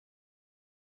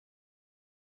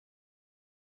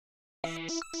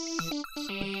Hello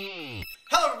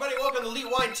everybody, welcome to Elite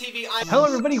Wine TV. Hello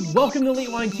everybody, welcome to Elite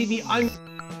Wine TV.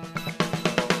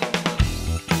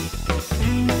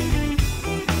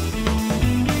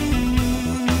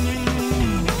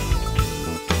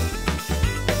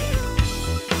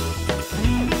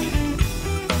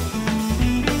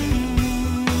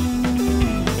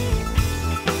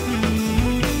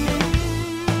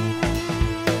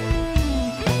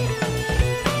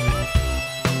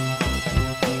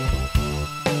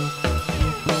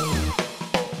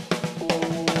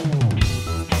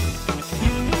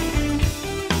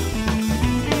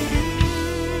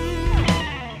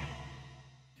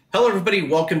 Hello everybody,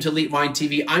 welcome to Elite Wine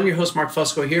TV. I'm your host Mark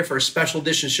Fusco here for a special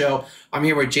edition show. I'm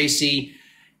here with JC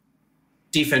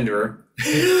Diefenderfer.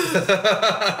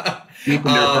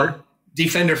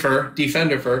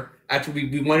 Diefenderfer. After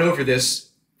we went over this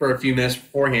for a few minutes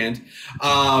beforehand.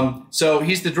 So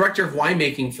he's the director of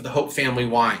winemaking for the Hope family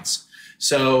wines.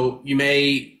 So you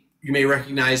may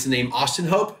recognize the name Austin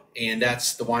Hope, and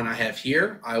that's the wine I have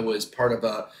here. I was part of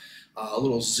a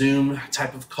little Zoom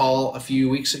type of call a few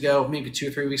weeks ago, maybe 2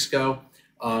 or 3 weeks ago,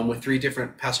 with 3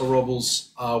 different Paso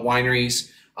Robles wineries,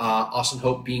 Austin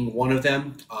Hope being one of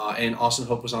them, and Austin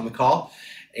Hope was on the call,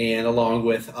 and along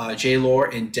with J. Lore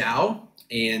and Dow,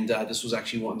 and this was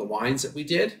actually one of the wines that we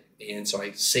did, and so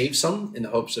I saved some in the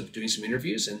hopes of doing some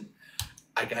interviews, and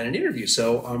I got an interview,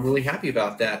 so I'm really happy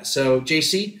about that. So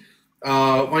JC,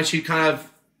 why don't you kind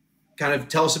of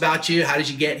tell us about you? How did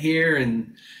you get here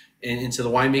and into the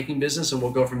winemaking business, and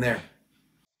we'll go from there.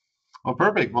 Well,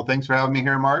 perfect. Well, thanks for having me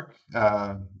here, Mark.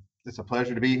 It's a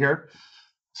pleasure to be here.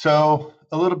 So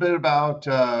a little bit about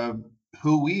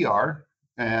who we are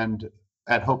and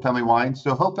at Hope Family Wines.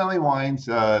 So Hope Family Wines,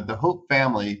 the Hope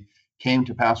family came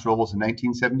to Paso Robles in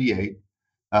 1978,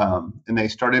 and they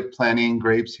started planting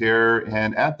grapes here.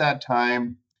 And at that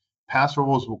time, Paso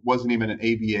Robles wasn't even an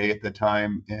AVA at the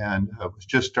time, and it was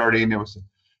just starting.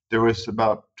 There was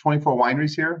about 24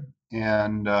 wineries here,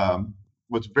 and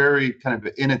was very kind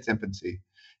of in its infancy.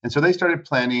 And so they started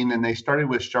planting, and they started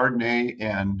with Chardonnay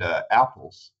and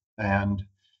apples. And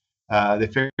they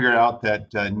figured out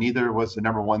that neither was the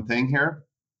number one thing here.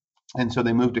 And so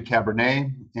they moved to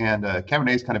Cabernet, and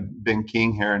Cabernet's kind of been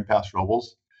king here in Paso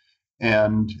Robles.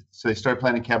 And so they started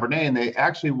planting Cabernet, and they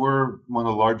actually were one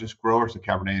of the largest growers of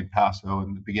Cabernet in Paso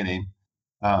in the beginning.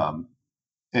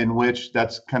 In which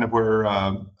that's kind of where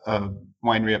a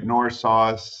winery up north saw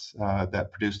us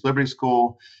that produced Liberty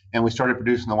School, and we started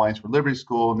producing the wines for Liberty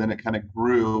School, and then it kind of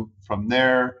grew from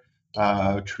there.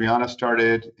 Triana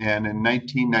started, and in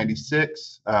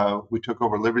 1996 we took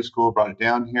over Liberty School, brought it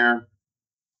down here,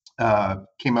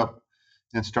 came up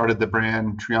and started the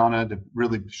brand Triana to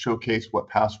really showcase what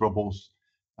Paso Robles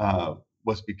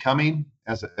was becoming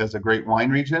as a great wine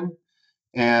region.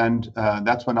 And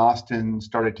that's when Austin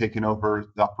started taking over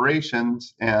the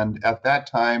operations. And at that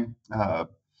time,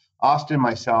 Austin and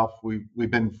myself, we've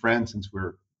been friends since we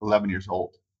were 11 years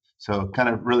old. So kind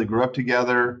of really grew up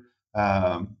together.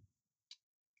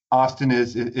 Austin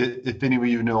is, if any of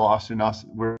you know Austin,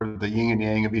 we're the yin and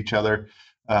yang of each other.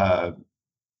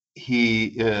 He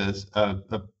is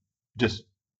a just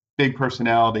big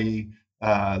personality,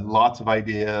 lots of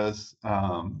ideas.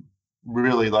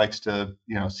 Really likes to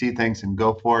see things and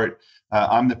go for it.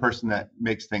 I'm the person that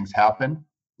makes things happen,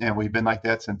 and we've been like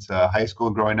that since high school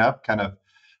and growing up. Kind of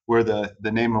where the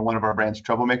name of one of our brands,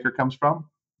 Troublemaker, comes from.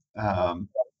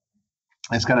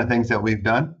 It's kind of things that we've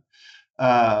done.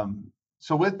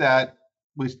 So with that,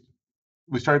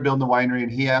 we started building the winery,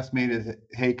 and he asked me to,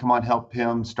 hey, come on, help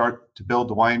him start to build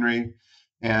the winery.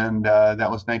 And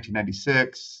that was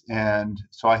 1996. And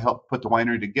so I helped put the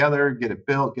winery together, get it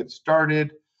built, get it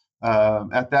started.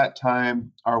 At that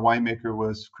time, our winemaker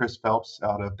was Chris Phelps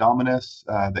out of Dominus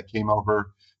that came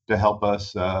over to help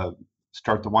us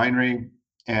start the winery.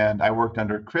 And I worked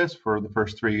under Chris for the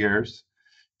first 3 years,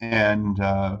 and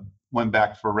went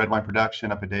back for red wine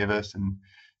production up at Davis, and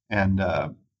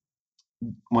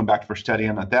went back for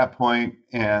studying at that point,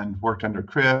 and worked under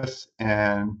Chris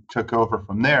and took over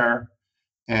from there.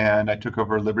 And I took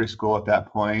over Liberty School at that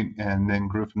point, and then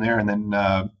grew from there. And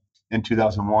then in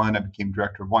 2001, I became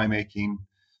director of winemaking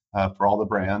for all the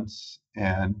brands,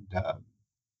 and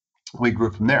we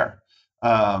grew from there.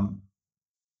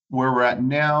 Where we're at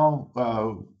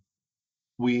now,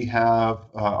 we have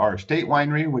our estate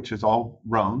winery, which is all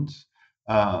Rhones.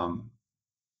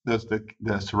 There's the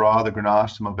Syrah, the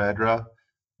Grenache, the Mourvedre.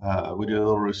 We do a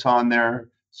little Roussanne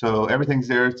there. So everything's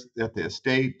there at the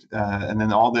estate, and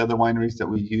then all the other wineries that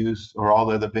we use, or all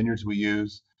the other vineyards we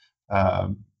use,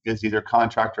 is either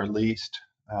contract or leased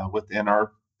within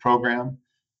our program.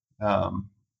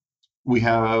 We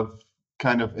have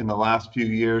kind of in the last few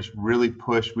years really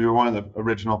pushed. We were one of the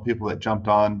original people that jumped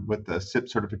on with the SIP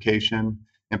certification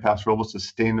in pastoral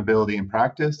sustainability and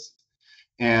practice.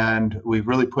 And we've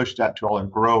really pushed that to all our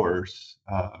growers.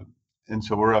 And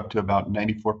so we're up to about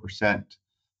 94%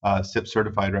 SIP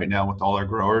certified right now with all our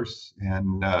growers.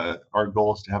 And our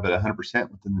goal is to have it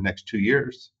 100% within the next 2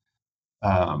 years.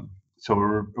 So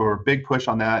we're a big push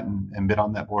on that and been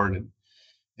on that board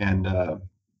and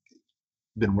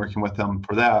been working with them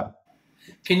for that.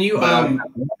 Can you, go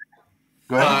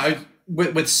ahead.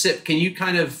 With SIP, can you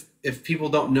kind of, if people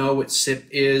don't know what SIP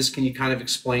is, can you kind of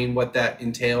explain what that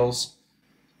entails?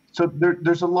 So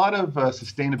there's a lot of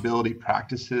sustainability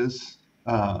practices.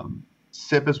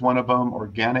 SIP is one of them.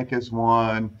 Organic is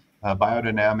one.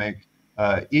 Biodynamic.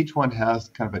 Each one has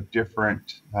kind of a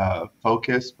different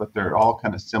focus, but they're all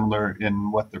kind of similar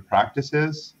in what their practice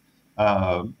is,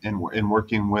 in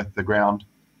working with the ground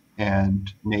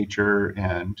and nature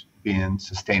and being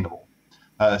sustainable.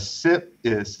 SIP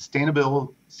is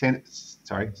sustainability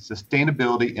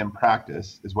in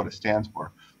practice is what it stands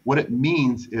for. What it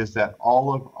means is that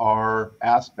all of our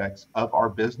aspects of our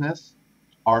business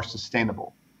are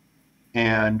sustainable.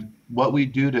 And what we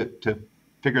do to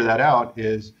figure that out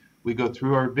is we go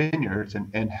through our vineyards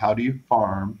and how do you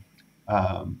farm?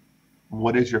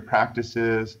 What is your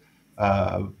practices?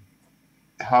 How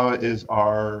is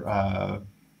our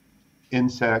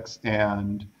insects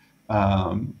and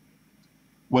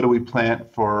what do we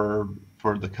plant for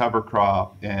the cover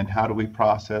crop, and how do we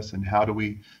process and how do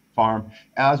we farm,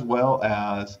 as well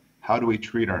as how do we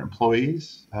treat our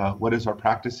employees? What is our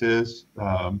practices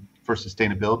for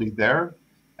sustainability there,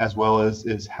 as well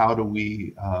as how do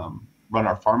we run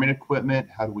our farming equipment?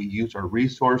 How do we use our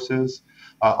resources?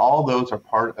 All those are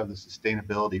part of the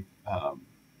sustainability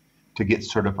to get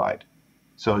certified.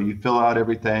 So you fill out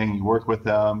everything, you work with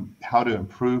them, how to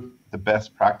improve the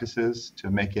best practices to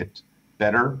make it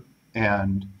better.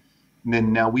 And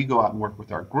then now we go out and work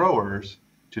with our growers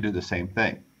to do the same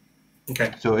thing.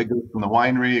 Okay. So it goes from the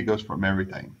winery, it goes from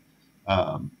everything.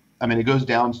 I mean, it goes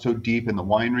down so deep in the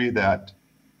winery that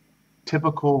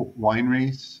typical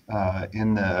wineries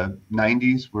in the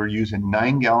 90s were using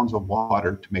 9 gallons of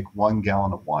water to make 1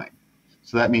 gallon of wine.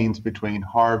 So that means between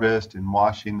harvest and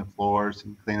washing the floors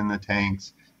and cleaning the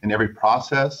tanks and every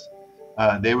process,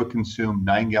 they would consume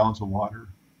 9 gallons of water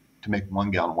to make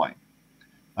 1 gallon of wine.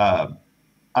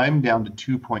 I'm down to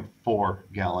 2.4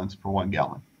 gallons per 1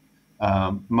 gallon.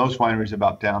 Most wineries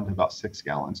are down to about 6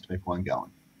 gallons to make 1 gallon.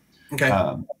 Okay.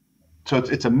 So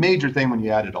it's a major thing when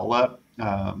you add it all up.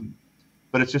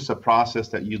 But it's just a process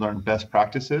that you learn best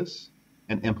practices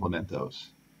and implement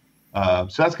those. So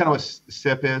that's kind of what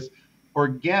SIP is.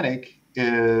 Organic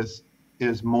is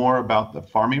more about the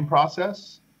farming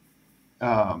process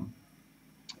and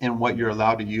what you're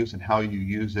allowed to use and how you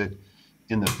use it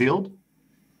in the field.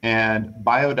 And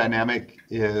biodynamic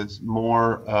is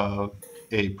more of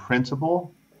a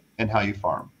principle and how you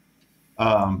farm.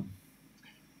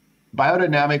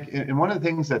 Biodynamic, and one of the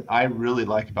things that I really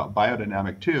like about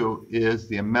biodynamic too is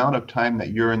the amount of time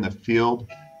that you're in the field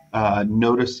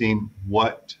noticing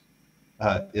what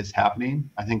is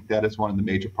happening. I think that is one of the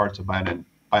major parts of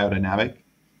biodynamic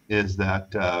is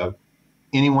that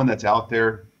anyone that's out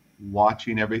there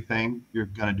watching everything, you're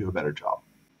going to do a better job.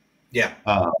 Yeah.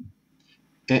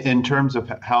 In terms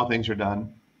of how things are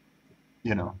done,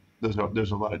 you know, there's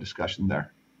a lot of discussion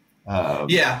there.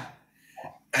 Yeah.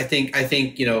 I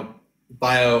think, you know,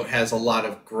 bio has a lot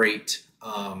of great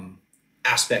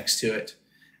aspects to it.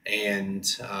 And,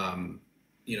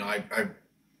 you know,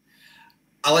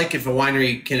 I like if a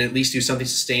winery can at least do something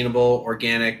sustainable,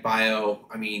 organic, bio.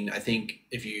 I mean, I think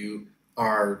if you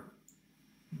are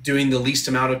doing the least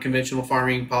amount of conventional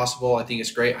farming possible, I think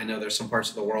it's great. I know there's some parts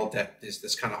of the world that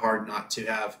is kind of hard not to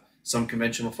have some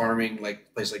conventional farming,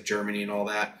 like places like Germany and all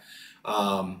that.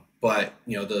 But,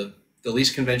 you know, the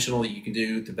least conventional that you can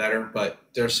do, the better. But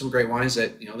there's some great wines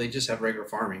that, you know, they just have regular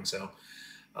farming. So,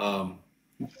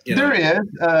 you know. There is,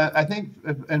 I think,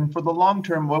 and for the long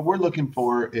term, what we're looking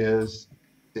for is,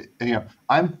 you know,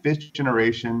 I'm fifth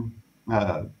generation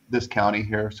this county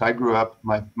here. So I grew up,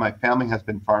 my family has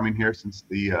been farming here since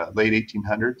the late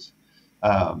 1800s.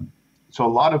 So a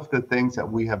lot of the things that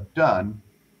we have done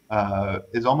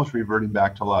is almost reverting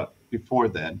back to a lot before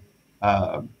then.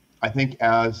 I think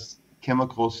as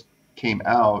chemicals came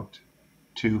out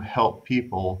to help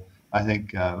people, I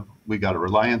think we got a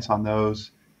reliance on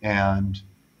those, and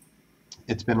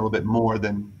it's been a little bit more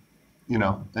than, you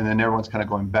know, and then everyone's kind of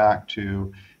going back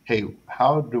to, hey,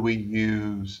 how do we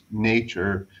use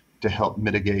nature to help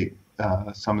mitigate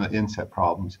some of the insect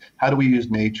problems? How do we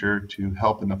use nature to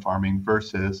help in the farming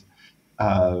versus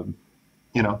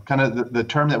kind of the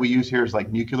term that we use here is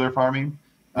like nuclear farming,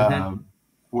 Mm-hmm.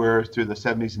 where through the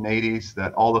 70s and 80s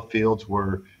that all the fields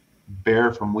were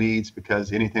bare from weeds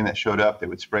because anything that showed up, they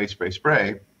would spray, spray,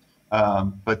 spray.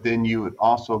 But then you would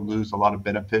also lose a lot of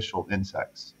beneficial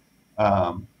insects.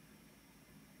 Um,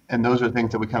 and those are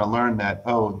things that we kind of learned that,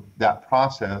 oh, that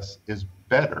process is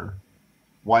better.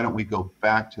 Why don't we go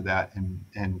back to that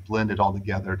and blend it all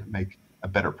together to make a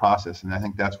better process? And I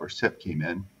think that's where SIP came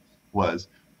in, was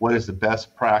what is the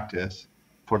best practice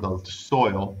for the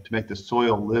soil to make the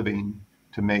soil living,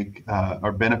 to make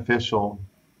our beneficial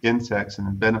insects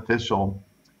and beneficial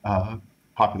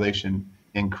population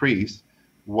increase?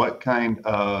 What kind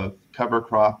of cover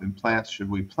crop and plants should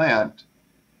we plant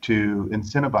to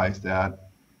incentivize that,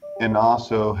 and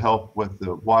also help with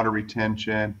the water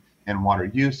retention and water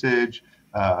usage?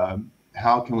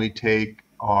 How can we take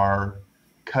our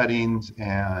cuttings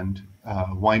and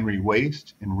winery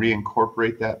waste and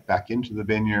reincorporate that back into the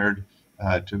vineyard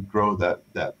to grow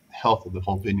that health of the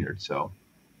whole vineyard? So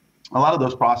a lot of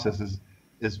those processes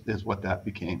is what that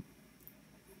became.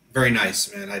 Very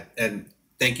nice, man. And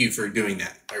thank you for doing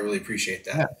that. I really appreciate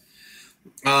that.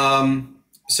 Yeah.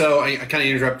 So I kind of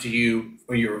interrupted you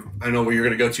when I know where you're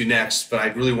going to go to next, but I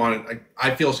really wanted,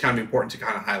 I feel it's kind of important to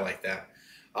kind of highlight that.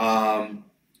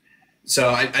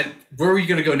 So where were you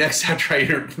going to go next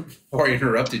before I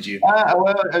interrupted you?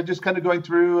 Well, just kind of going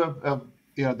through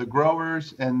the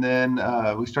growers, and then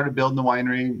we started building the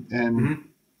winery,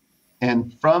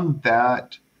 and from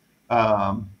that,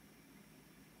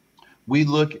 we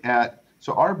look at,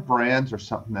 so our brands are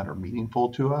something that are meaningful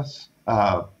to us.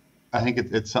 I think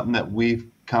it's something that we've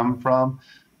come from.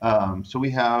 So we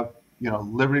have,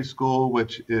 Liberty School,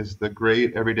 which is the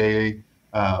great everyday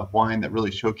wine that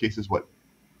really showcases what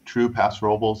true Paso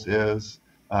Robles is.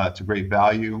 It's a great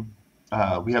value.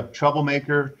 We have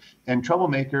Troublemaker, and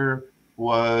Troublemaker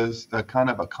was a kind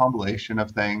of a compilation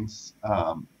of things.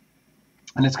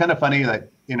 And it's kind of funny that,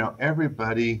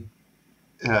 everybody,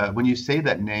 when you say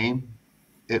that name,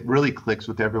 it really clicks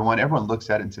with everyone. Everyone looks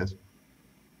at it and says,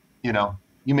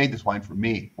 you made this wine for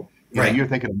me. Right. You're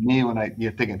thinking of me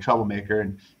you're thinking Troublemaker,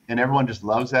 and everyone just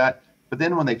loves that. But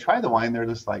then when they try the wine, they're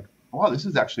just like, wow, this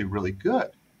is actually really good.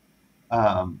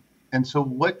 And so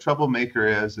what Troublemaker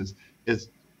is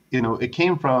it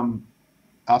came from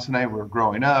Austin and I were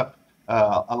growing up.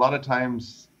 A lot of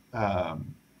times,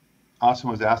 Austin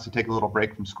was asked to take a little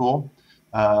break from school.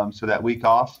 So that week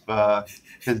off,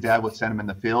 his dad would send him in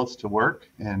the fields to work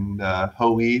and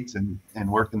hoe weeds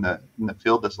and work in the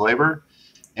field as labor.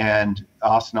 And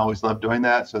Austin always loved doing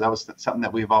that. So that was something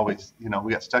that we've always,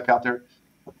 we got stuck out there.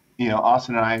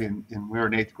 Austin and I, and we were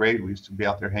in 8th grade, we used to be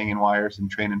out there hanging wires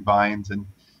and training vines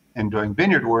and doing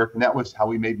vineyard work. And that was how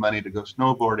we made money to go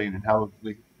snowboarding and how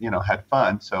we, had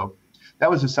fun. So that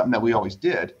was just something that we always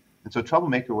did. And so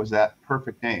Troublemaker was that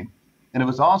perfect name. And it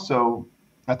was also,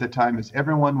 at the time, as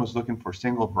everyone was looking for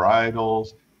single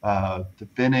varietals, the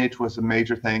vintage was a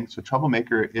major thing. So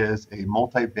Troublemaker is a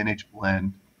multi-vintage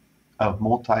blend of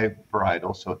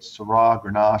multi-varietals. So it's Syrah,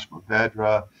 Grenache,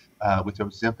 Mourvedre, with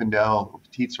those Zinfandel,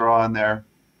 Petit Syrah in there.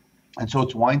 And so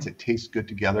it's wines that taste good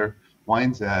together,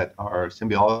 wines that are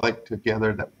symbiotic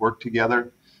together, that work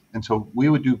together. And so we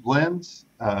would do blends,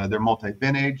 they're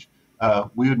multi-vintage.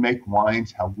 We would make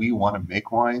wines how we want to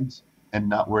make wines and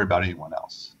not worry about anyone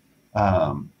else.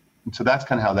 And so that's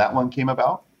kind of how that one came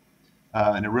about.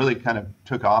 And it really kind of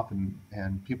took off,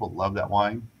 and people love that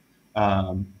wine.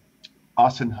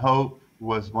 Austin Hope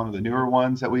was one of the newer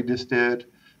ones that we just did.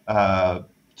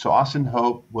 So Austin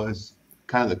Hope was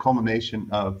kind of the culmination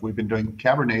of, we've been doing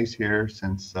Cabernets here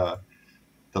since the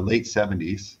late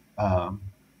 70s.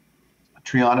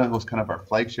 Triana was kind of our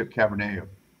flagship Cabernet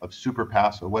of Super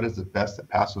Paso. What is the best that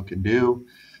Paso can do?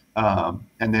 And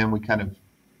then we kind of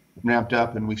ramped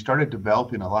up and we started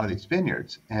developing a lot of these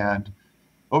vineyards. And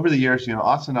over the years,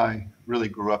 Austin and I really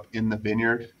grew up in the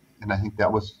vineyard. And I think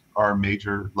that was our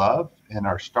major love and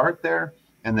our start there.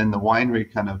 And then the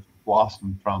winery kind of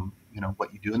blossomed from,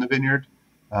 what you do in the vineyard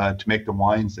to make the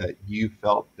wines that you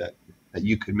felt that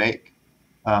you could make.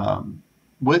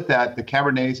 With that, the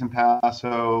Cabernets in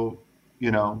Paso,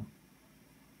 we've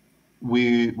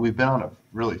been on a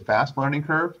really fast learning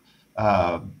curve.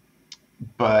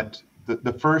 But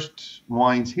the first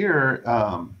wines here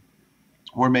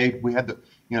were made, we had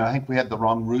I think we had the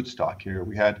wrong rootstock here.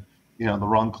 We had, the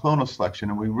wrong clonal selection,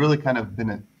 and we really kind of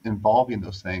been involving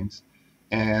those things.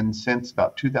 And since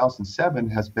about 2007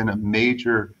 has been a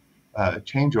major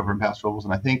changeover in Paso Robles.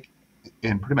 And I think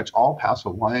in pretty much all Paso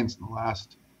wines in the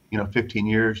last, 15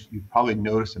 years, you've probably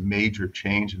noticed a major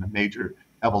change and a major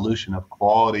evolution of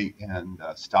quality and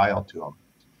style to them.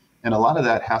 And a lot of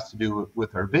that has to do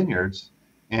with our vineyards.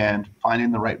 and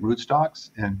finding the right rootstocks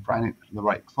and finding the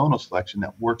right clonal selection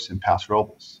that works in Paso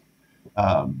Robles.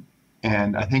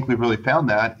 And I think we've really found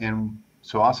that. And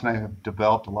so Austin and I have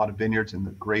developed a lot of vineyards in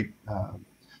the great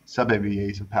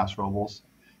sub-AVAs of Paso Robles.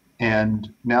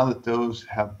 And now that those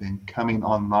have been coming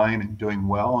online and doing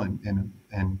well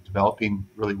and developing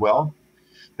really well,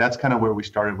 that's kind of where we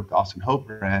started with the Austin Hope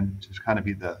brand, to kind of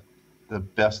be the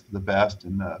best of the best,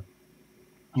 and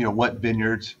what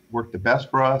vineyards work the best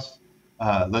for us.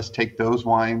 Let's take those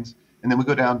wines, and then we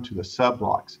go down to the sub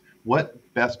blocks. What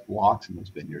best blocks in those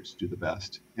vineyards do the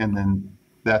best? And then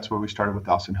that's where we started with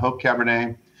Austin Hope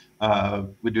Cabernet.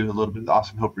 We do a little bit of the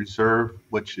Austin Hope Reserve,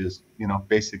 which is,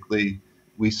 basically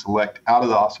we select out of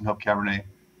the Austin Hope Cabernet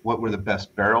what were the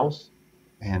best barrels,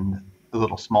 and a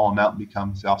little small amount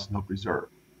becomes the Austin Hope Reserve.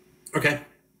 Okay.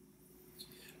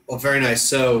 Well, very nice.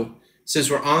 So since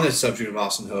we're on the subject of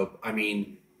Austin Hope, I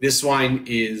mean, this wine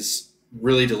is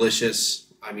really delicious.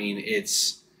 I mean,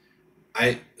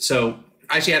 I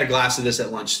actually had a glass of this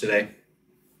at lunch today.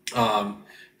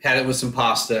 Had it with some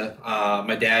pasta.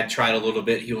 My dad tried a little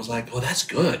bit. He was like, "Oh, that's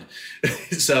good."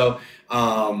 So,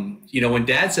 when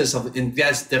Dad says something, and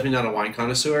Dad's definitely not a wine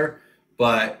connoisseur,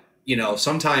 but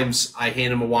sometimes I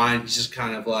hand him a wine. He's just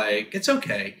kind of like, "It's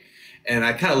okay," and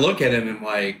I kind of look at him and I'm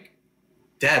like,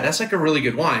 "Dad, that's like a really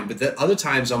good wine." But the other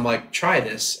times I'm like, "Try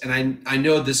this," and I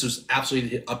know this was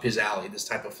absolutely up his alley, this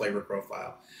type of flavor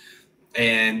profile.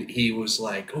 And he was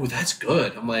like, "Oh, that's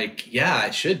good." I'm like, "Yeah,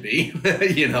 it should be,"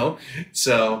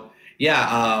 So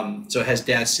yeah, so it has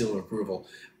Dad's seal of approval.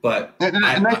 But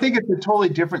I think it's a totally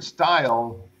different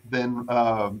style than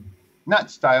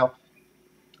not style.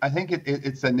 I think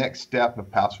it's the next step of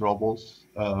Paso Robles,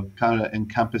 kind of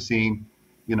encompassing.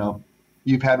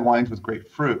 You've had wines with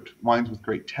great fruit, wines with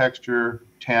great texture,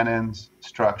 tannins,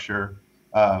 structure,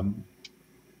 and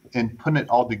putting it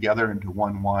all together into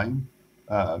one wine.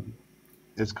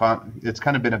 It's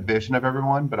kind of been a vision of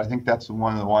everyone, but I think that's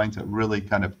one of the wines that really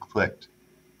kind of clicked,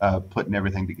 putting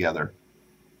everything together.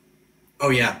 Oh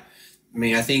yeah, I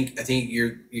mean, I think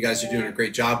you guys are doing a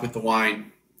great job with the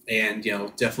wine, and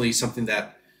definitely something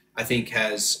that I think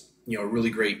has really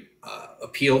great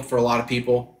appeal for a lot of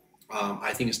people.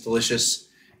 I think it's delicious,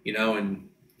 and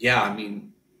yeah, I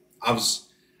mean, I was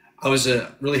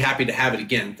really happy to have it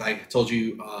again. I told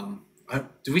you.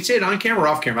 Did we say it on camera or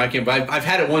off camera? I can't, but I've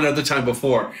had it one other time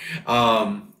before,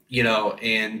 and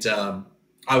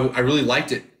I really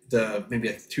liked it. Maybe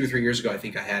like 2 or 3 years ago, I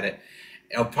think I had it,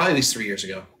 probably at least 3 years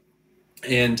ago,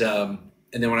 and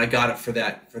then when I got it for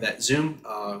that Zoom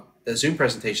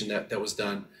presentation that was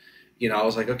done, I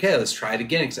was like, okay, let's try it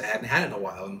again, because I hadn't had it in a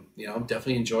while, and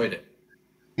definitely enjoyed it.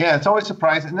 Yeah, it's always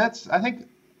surprising, and that's, I think,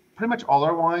 pretty much all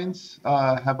our wines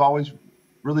have always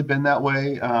really been that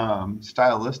way.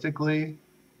 Stylistically,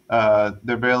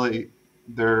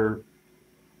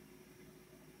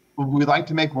 we like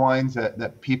to make wines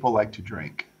that people like to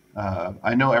drink.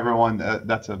 I know everyone,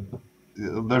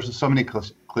 there's so many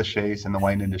cliches in the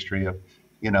wine industry of,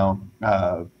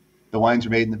 the wines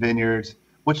are made in the vineyards,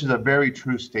 which is a very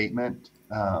true statement.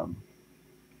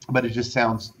 But it just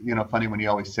sounds, funny when you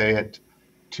always say it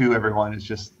to everyone. It's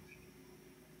just,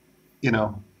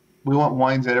 we want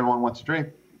wines that everyone wants to drink.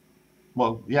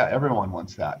 Well, yeah, everyone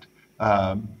wants that.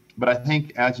 But I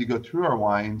think as you go through our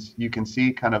wines, you can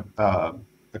see kind of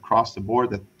across the board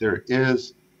that there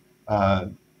is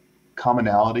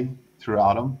commonality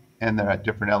throughout them, and they're at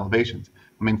different elevations.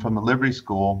 I mean, from the Livery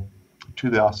School to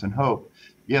the Austin Hope,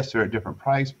 yes, they're at different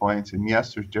price points, and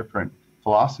yes, there's different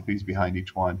philosophies behind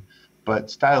each one. But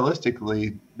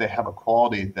stylistically, they have a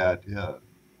quality that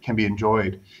can be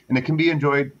enjoyed, and it can be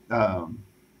enjoyed.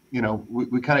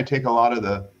 We kind of take a lot of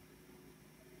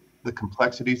the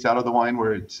complexities out of the wine,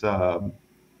 where it's a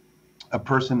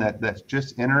person that's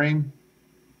just entering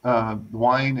the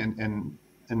wine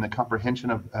and the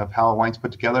comprehension of how a wine's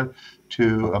put together,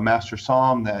 to a master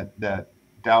somm that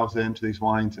delves into these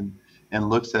wines and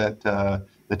looks at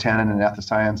the tannin and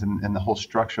anthocyanins and the whole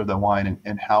structure of the wine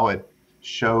and how it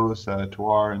shows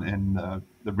terroir and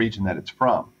the region that it's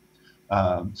from.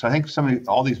 So I think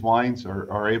all these wines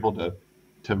are able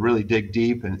to really dig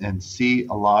deep and see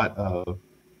a lot of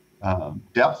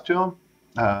depth to them,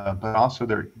 but also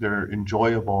they're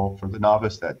enjoyable for the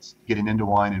novice that's getting into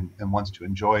wine and wants to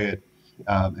enjoy it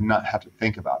and not have to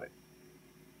think about it.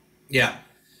 Yeah,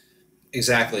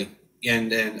 exactly.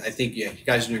 And I think, yeah, you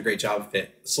guys are doing a great job with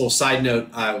it. This little side note,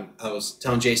 I was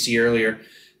telling JC earlier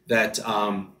that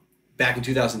back in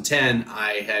 2010,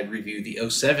 I had reviewed the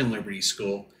 07 Liberty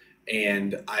School,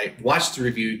 and I watched the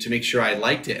review to make sure I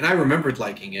liked it, and I remembered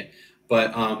liking it.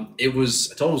 But I told him it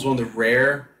was one of the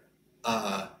rare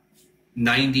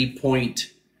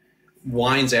 90-point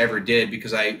wines I ever did,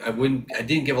 because I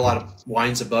didn't give a lot of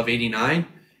wines above 89,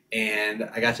 and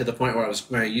I got to the point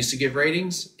where I used to give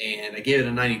ratings, and I gave it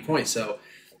a 90 point. So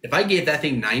if I gave that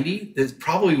thing 90, this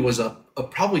probably was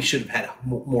probably should have had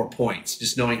more points,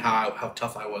 just knowing how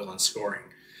tough I was on scoring.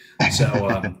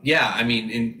 So yeah, I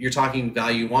mean, and you're talking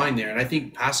value wine there, and I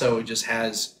think Paso just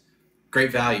has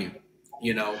great value.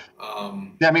 Yeah,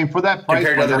 I mean, for that price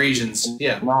compared to other regions,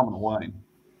 yeah, phenomenal wine.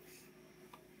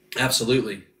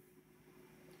 Absolutely.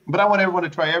 But I want everyone to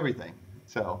try everything.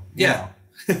 So yeah.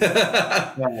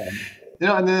 And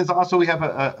then there's also, we have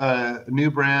a new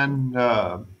brand,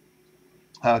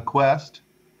 Quest,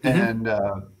 and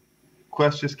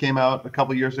Quest just came out a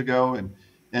couple years ago,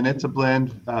 and it's a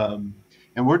blend,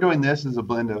 and we're doing this as a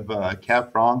blend of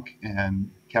Cab Franc and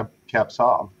Cab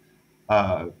Sauv,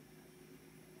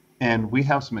 and we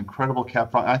have some incredible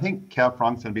Cab Franc. I think Cab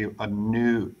Franc's going to be a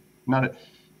new,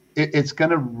 it's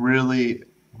going to really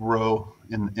grow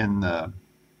in the,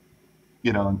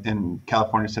 in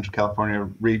California, Central California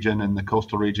region and the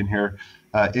coastal region here.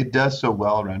 It does so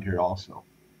well around here also.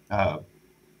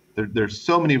 There's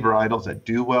so many varietals that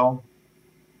do well.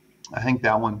 I think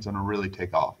that one's going to really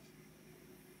take off.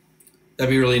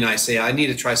 That'd be really nice. Yeah, I need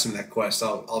to try some of that Quest.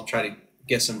 I'll try to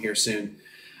get some here soon.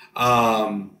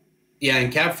 Yeah,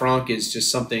 and Cab Franc is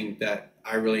just something that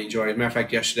I really enjoy. As a matter of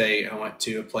fact, yesterday I went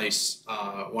to a place,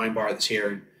 wine bar that's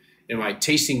here. In my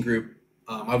tasting group,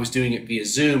 I was doing it via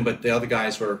Zoom, but the other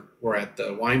guys were at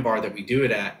the wine bar that we do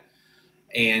it at,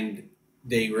 and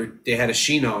they had a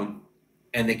Chinon,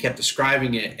 and they kept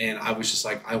describing it, and I was just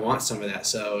like, I want some of that.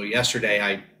 So yesterday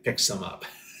I picked some up,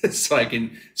 so I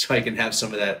can have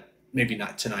some of that. Maybe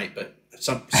not tonight, but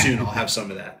soon I'll have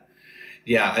some of that.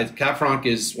 Yeah, Cab Franc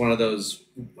is one of those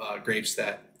grapes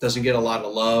that doesn't get a lot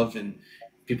of love, and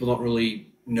people don't really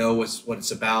know what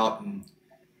it's about. And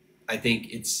I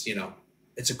think it's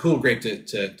a cool grape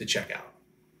to check out.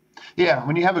 Yeah,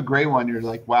 when you have a gray one, you're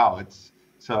like, wow, it's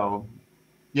so.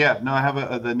 Yeah, no, I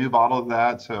have the new bottle of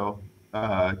that, so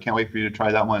can't wait for you to try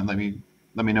that one. Let me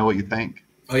know what you think.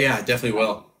 Oh yeah, I definitely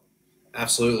will.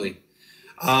 Absolutely.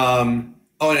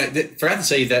 Oh, and I forgot to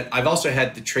say that I've also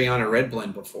had the Triana Red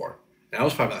Blend before. And that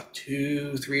was probably about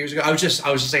 2-3 years ago. I was just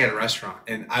like at a restaurant,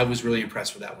 and I was really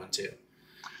impressed with that one too.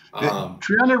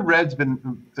 Triana Red's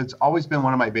it's always been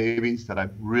one of my babies that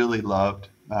I've really loved.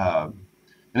 And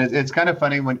it's kind of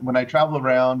funny when I travel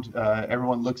around,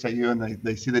 everyone looks at you and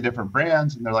they see the different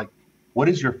brands, and they're like, what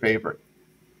is your favorite?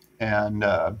 And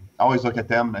I always look at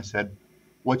them and I said,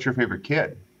 what's your favorite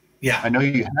kid? Yeah. I know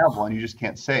you have one, you just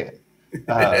can't say it.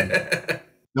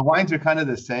 The wines are kind of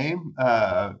the same.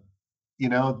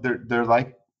 They're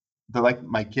like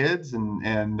my kids,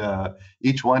 and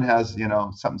each one has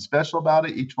something special about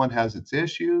it. Each one has its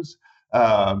issues.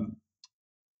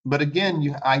 But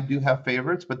again, I do have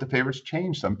favorites, but the favorites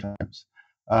change sometimes.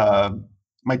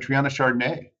 My Triana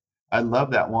Chardonnay, I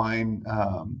love that wine.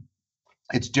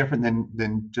 It's different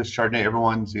than just Chardonnay.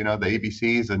 Everyone's the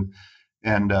ABCs,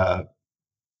 and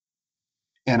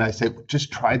I say,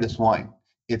 just try this wine.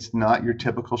 It's not your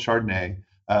typical Chardonnay.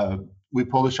 We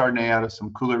pulled a Chardonnay out of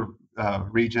some cooler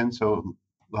regions, so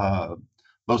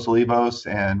Los Olivos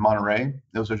and Monterey.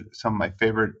 Those are some of my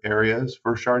favorite areas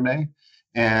for Chardonnay,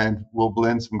 and we'll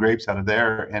blend some grapes out of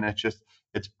there. And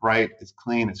it's bright, it's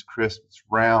clean, it's crisp, it's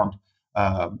round.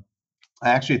 I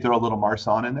actually throw a little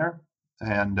Marsanne in there,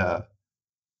 and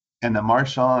the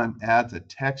Marsanne adds a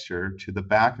texture to the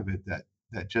back of it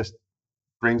that just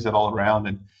brings it all around,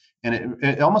 and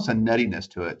it almost a nuttiness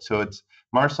to it. So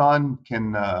Marsanne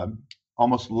can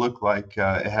almost look like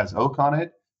it has oak on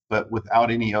it, but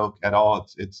without any oak at all.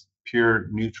 It's pure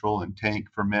neutral and tank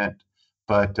ferment,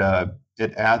 but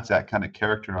it adds that kind of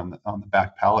character on the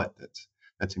back palate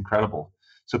that's incredible.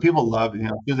 So people love,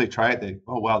 as they try it,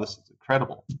 oh wow, this is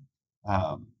incredible.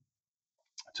 So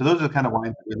those are the kind of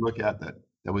wines that we look at that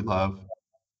we love.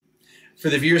 For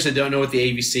the viewers that don't know what the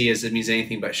ABC is, it means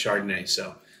anything but Chardonnay.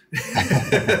 So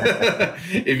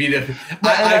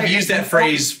I've used that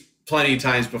phrase plenty of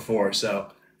times before.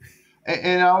 So,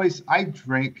 and I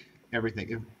drink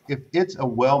everything. If it's a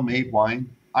well-made wine,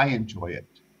 I enjoy it.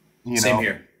 Same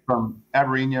here. From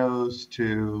Albareños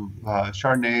to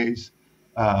Chardonnays,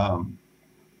 I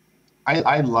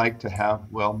like to have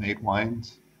well-made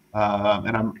wines,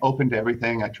 and I'm open to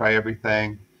everything. I try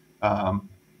everything.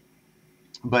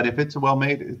 But if it's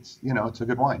well-made, it's a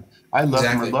good wine. I love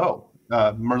Merlot.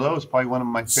 Merlot is probably one of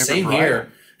my favorite. Same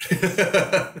here.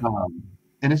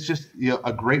 And it's just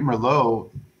a great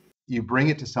Merlot. You bring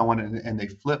it to someone and they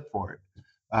flip for it.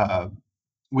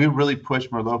 We really pushed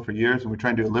Merlot for years, and we're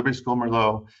trying to do a Liberty School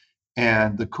Merlot.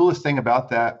 And the coolest thing about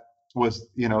that was,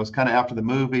 it was kind of after the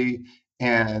movie,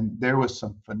 And there was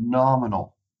some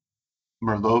phenomenal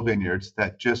Merlot vineyards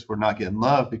that just were not getting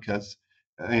love because,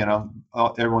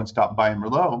 everyone stopped buying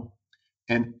Merlot.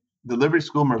 And the Liberty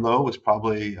School Merlot was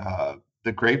probably,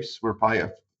 the grapes were probably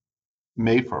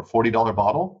made for a $40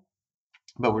 bottle,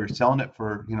 but we were selling it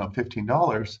for,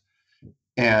 $15.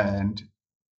 And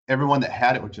everyone that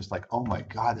had it was just like, oh my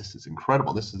God, this is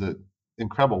incredible. This is an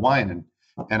incredible wine.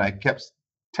 And I kept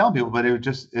telling people, but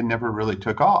it never really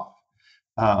took off.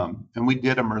 And we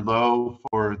did a Merlot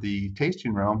for the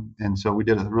tasting room. And so we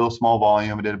did a real small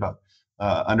volume. We did about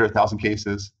under 1,000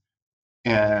 cases,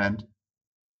 and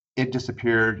it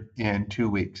disappeared in 2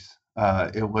 weeks.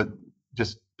 It would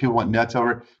just, people went nuts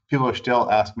over it. People are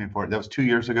still asking me for it. That was 2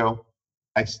 years ago.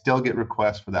 I still get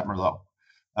requests for that Merlot.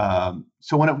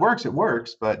 So when it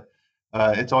works, but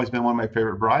it's always been one of my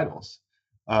favorite varietals.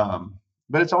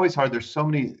 But it's always hard. There's so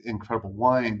many incredible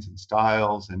wines and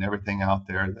styles and everything out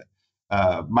there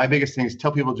that my biggest thing is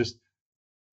tell people just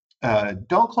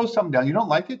don't close something down. You don't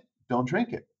like it, don't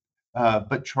drink it.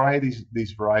 But try these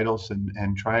varietals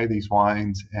and try these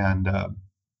wines, and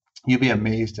you'll be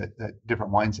amazed at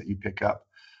different wines that you pick up.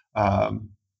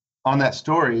 On that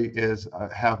story is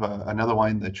I have another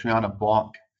wine, the Triana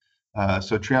Blanc.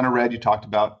 So Triana Red, you talked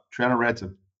about. Triana Red's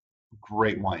a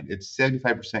great wine. It's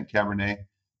 75% Cabernet,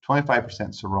 25%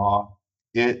 Syrah.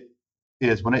 It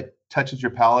is, when it touches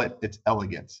your palate, it's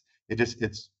elegance.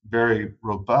 It's very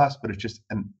robust, but it's just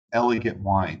an elegant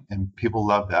wine, and people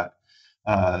love that.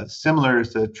 Similar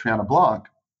is the Triana Blanc,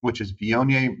 which is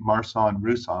Viognier, Marsanne,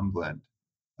 Roussanne blend.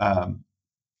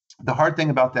 The hard thing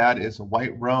about that is the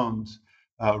white Rhones.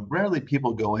 Rarely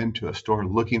people go into a store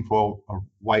looking for a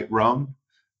white Rhone.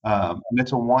 And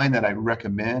it's a wine that I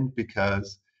recommend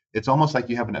because it's almost like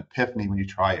you have an epiphany when you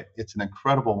try it. It's an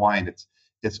incredible wine.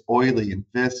 It's oily and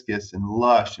viscous and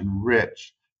lush and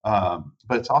rich, but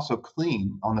it's also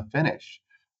clean on the finish.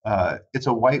 It's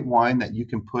a white wine that you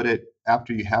can put it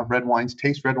after you have red wines.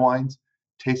 Taste red wines,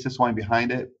 taste this wine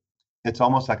behind it. It's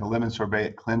almost like a lemon sorbet.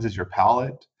 It cleanses your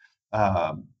palate.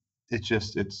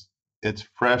 It's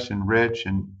fresh and rich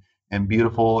and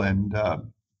beautiful. And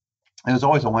it was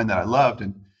always a wine that I loved.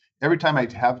 And every time I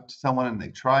have someone and they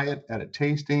try it at a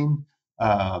tasting,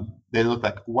 they look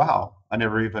like, wow, I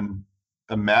never even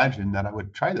imagined that I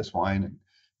would try this wine. And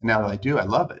now that I do, I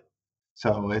love it.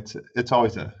 So it's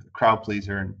always a crowd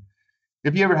pleaser. And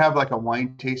if you ever have like a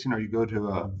wine tasting, or you go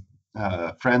to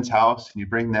a friend's house and you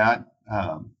bring that,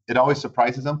 it always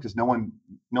surprises them because no one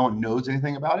knows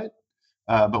anything about it.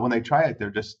 But when they try it, they're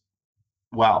just,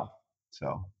 wow.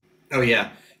 So. Oh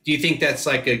yeah. Do you think that's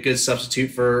like a good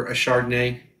substitute for a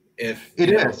Chardonnay? If it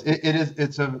is,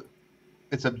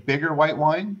 it's a bigger white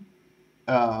wine.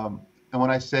 And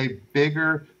when I say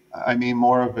bigger, I mean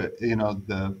more of it,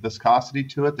 the viscosity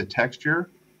to it, the texture.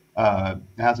 It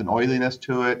has an oiliness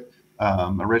to it,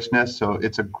 a richness. So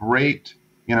it's a great,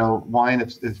 wine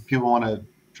if people want to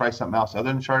try something else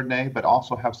other than Chardonnay, but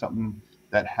also have something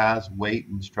that has weight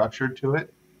and structure to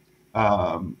it.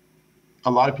 A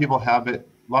lot of people have it.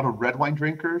 A lot of red wine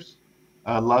drinkers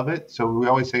love it. So we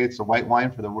always say it's a white wine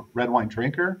for the red wine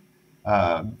drinker,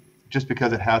 just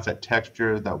because it has that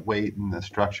texture, that weight, and the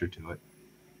structure to it.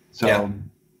 So yeah.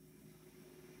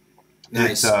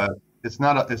 Nice. It's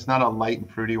not a light and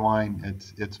fruity wine.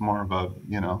 It's more of a,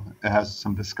 it has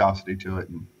some viscosity to it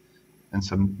and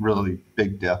some really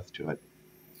big depth to it.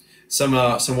 Some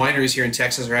wineries here in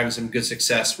Texas are having some good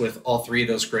success with all three of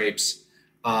those grapes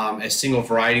as single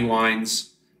variety wines.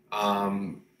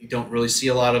 You don't really see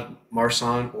a lot of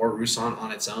Marsanne or Roussanne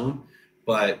on its own,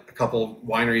 but a couple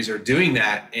wineries are doing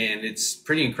that, and it's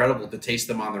pretty incredible to taste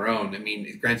them on their own. I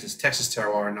mean, granted, it's Texas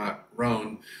terroir, not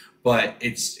Rhone, but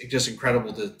it's just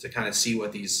incredible to kind of see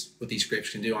what these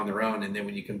grapes can do on their own, and then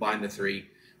when you combine the three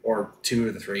or two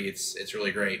of the three, it's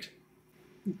really great.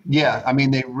 Yeah, I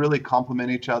mean, they really complement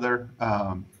each other.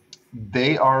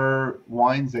 They are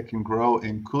wines that can grow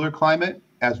in cooler climate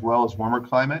as well as warmer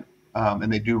climate.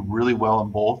 And they do really well in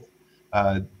both.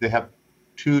 They have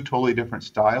two totally different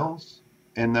styles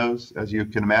in those, as you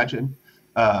can imagine.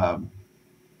 But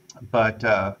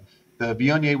the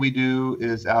Viognier we do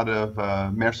is out of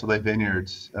Mercelet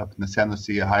Vineyards up in the San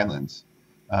Lucia Highlands.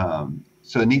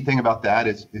 So the neat thing about that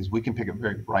is we can pick it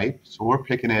very ripe. So we're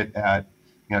picking it at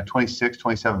 26,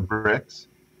 27 bricks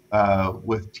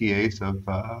with TAs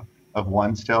of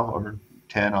 1 still, or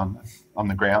 10 on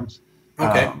the grams.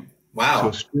 Okay. Wow. So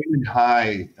extremely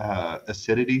high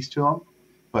acidities to them,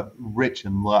 but rich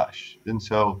and lush. And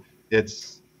so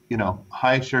it's,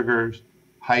 high sugars,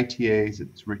 high TAs.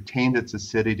 It's retained its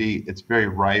acidity. It's very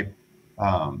ripe,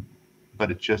 but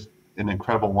it's just an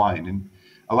incredible wine. And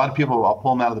a lot of people, I'll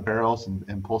pull them out of the barrels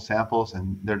and pull samples,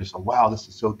 and they're just like, wow, this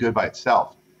is so good by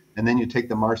itself. And then you take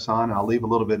the Marsanne, and I'll leave a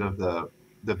little bit of the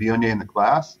Viognier in the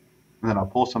glass, and then I'll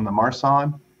pull some of the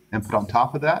Marsanne and put on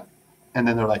top of that. And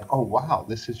then they're like, oh, wow,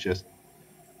 this is just,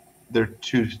 they're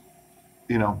two,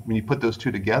 when you put those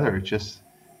two together, it's just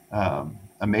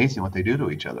amazing what they do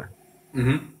to each other.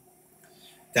 Mm-hmm.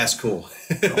 That's cool.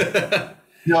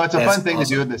 It's a fun thing to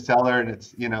do in the cellar, and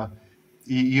it's,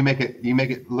 you make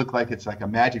it look like it's like a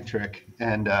magic trick,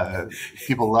 and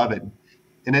people love it.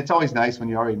 And it's always nice when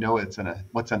you already know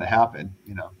what's gonna happen,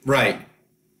 Right.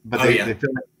 But they feel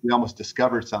like we almost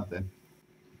discovered something.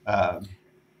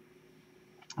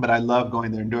 But I love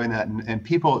going there and doing that, and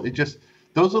people, it just,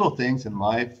 those little things in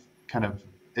life kind of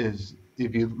is,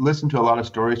 if you listen to a lot of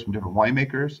stories from different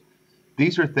winemakers,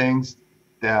 these are things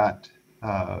that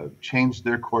changed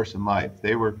their course in life.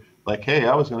 They were like, hey,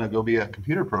 I was going to go be a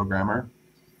computer programmer,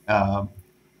 and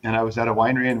I was at a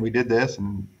winery, and we did this,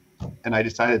 and I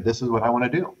decided this is what I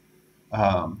want to do.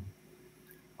 A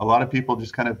lot of people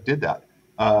just kind of did that.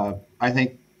 I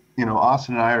think,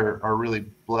 Austin and I are really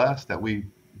blessed that we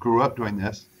grew up doing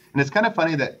this. And it's kind of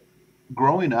funny that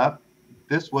growing up,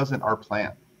 this wasn't our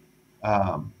plan.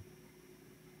 I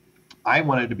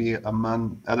wanted to be,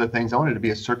 among other things, I wanted to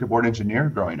be a circuit board engineer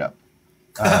growing up,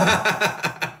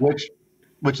 which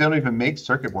they don't even make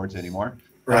circuit boards anymore.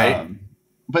 Right.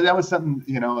 But that was something,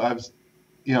 I was,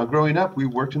 growing up, we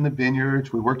worked in the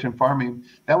vineyards, we worked in farming.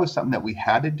 That was something that we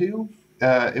had to do.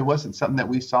 It wasn't something that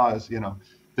we saw as,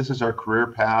 this is our career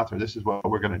path, or this is what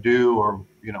we're going to do, or,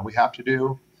 we have to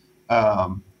do.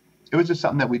 It was just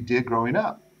something that we did growing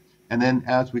up. And then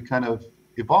as we kind of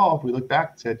evolved, we looked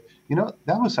back and said,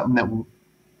 that was something that,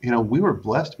 we were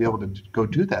blessed to be able to go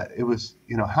do that. It was,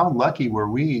 how lucky were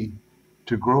we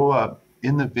to grow up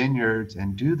in the vineyards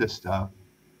and do this stuff,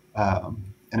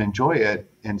 and enjoy it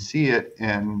and see it.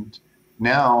 And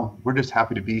now we're just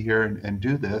happy to be here and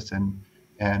do this and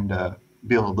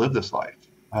be able to live this life.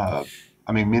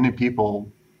 Many people,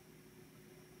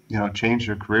 change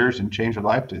their careers and change their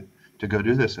life to go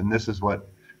do this. And this is what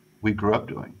we grew up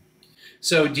doing.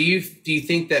 So do you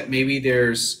think that maybe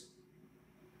is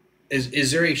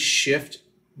there a shift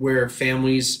where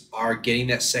families are getting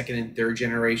that second and third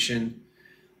generation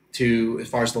to, as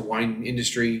far as the wine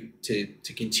industry, to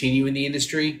continue in the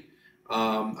industry?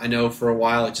 I know for a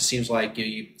while it just seems like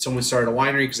someone started a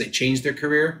winery because they changed their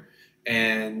career,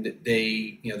 and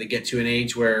they get to an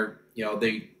age where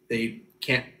they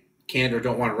can't or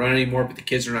don't want to run anymore, but the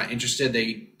kids are not interested.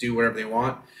 They do whatever they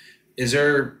want. Is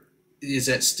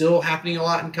that still happening a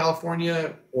lot in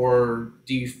California, or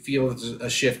do you feel there's a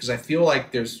shift? Because I feel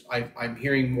like I'm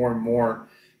hearing more and more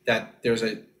that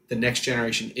the next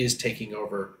generation is taking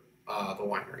over the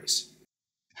wineries.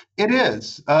 It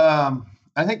is.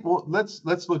 I think, let's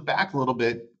look back a little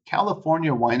bit.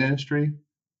 California wine industry,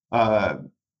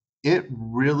 it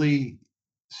really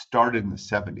started in the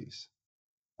 70s.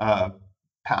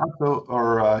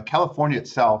 California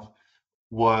itself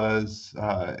was,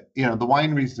 the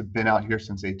wineries have been out here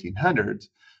since 1800s,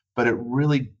 but it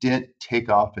really didn't take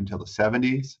off until the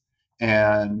 70s.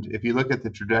 And if you look at the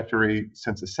trajectory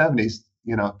since the 70s,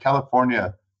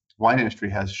 California wine industry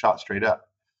has shot straight up.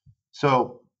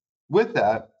 So with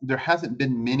that, there hasn't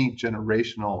been many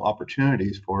generational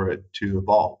opportunities for it to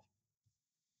evolve.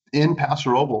 In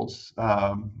Paso Robles,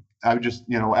 I would just,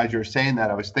 as you're saying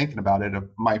that, I was thinking about it, of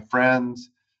my friends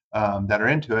that are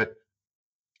into it.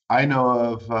 I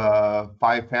know of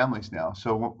 5 families now.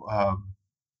 So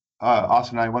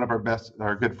Austin and I, one of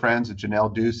our good friends,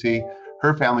 Janelle Ducey,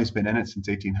 her family's been in it since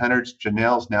 1800s.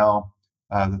 Janelle's now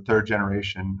the 3rd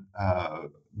generation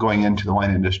going into the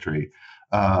wine industry.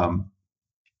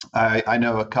 I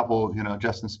know a couple,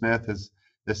 Justin Smith is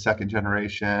the 2nd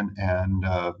generation, and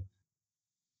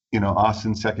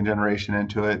Austin's 2nd generation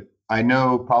into it. I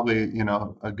know probably,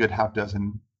 a good half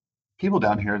dozen people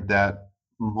down here that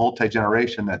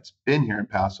multi-generation that's been here in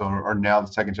Paso are now the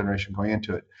 2nd generation going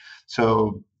into it.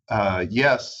 So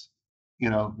yes,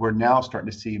 we're now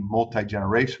starting to see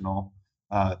multi-generational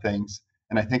things.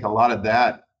 And I think a lot of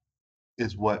that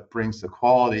is what brings the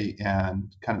quality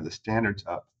and kind of the standards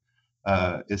up,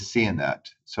 is seeing that.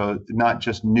 So not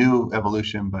just new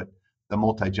evolution, but the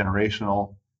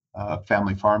multi-generational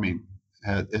family farming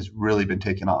has really been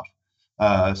taken off.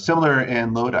 Similar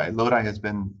in Lodi. Lodi has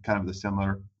been kind of the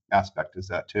similar aspect as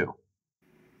that too.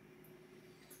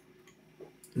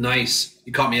 Nice.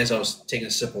 You caught me as I was taking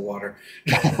a sip of water.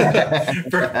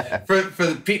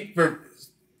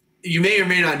 You may or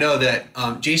may not know that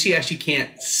JC actually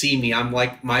can't see me. I'm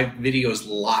like, my video is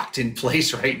locked in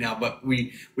place right now, but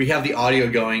we have the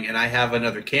audio going, and I have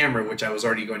another camera, which I was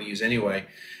already going to use anyway.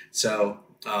 So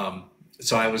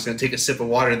So I was going to take a sip of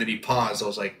water and then he paused. I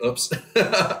was like, oops.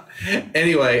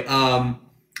 Anyway,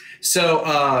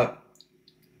 so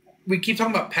we keep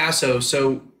talking about Paso.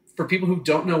 So for people who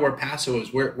don't know where Paso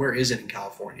is, where is it in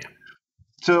California?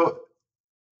 So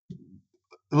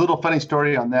a little funny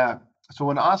story on that. So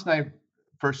when Austin and I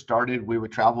first started, we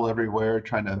would travel everywhere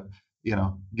trying to,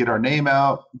 get our name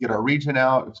out, get our region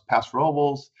out. It was Paso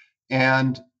Robles.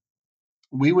 And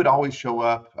we would always show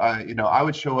up, I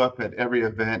would show up at every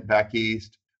event back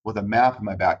east with a map in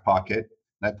my back pocket.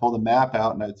 And I'd pull the map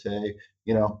out and I'd say,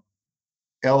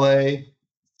 LA,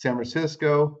 San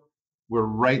Francisco, we're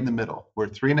right in the middle. We're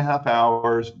 3.5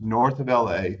 hours north of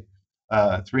LA,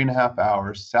 3.5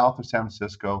 hours south of San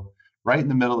Francisco, right in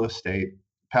the middle of the state,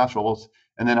 Paso Robles.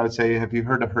 And then I would say, have you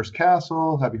heard of Hearst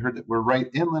Castle? Have you heard that we're right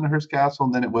inland of Hearst Castle?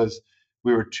 And then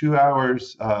we were 2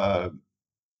 hours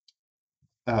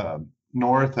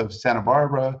north of Santa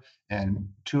Barbara and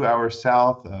 2 hours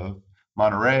south of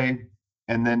Monterey.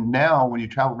 And then now when you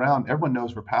travel around, everyone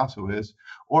knows where Paso is,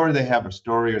 or they have a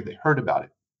story or they heard about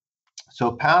it.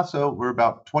 So Paso, we're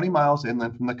about 20 miles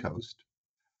inland from the coast,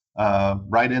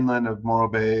 right inland of Morro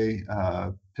Bay,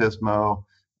 Pismo,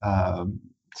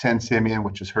 San Simeon,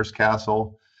 which is Hearst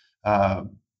Castle.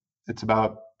 It's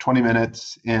about 20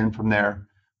 minutes in from there.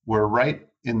 We're right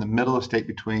in the middle of the state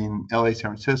between LA,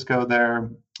 San Francisco there,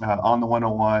 on the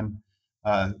 101.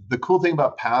 The cool thing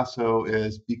about Paso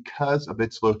is because of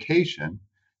its location,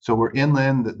 so we're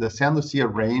inland, the San Lucia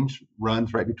Range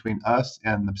runs right between us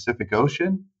and the Pacific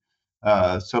Ocean.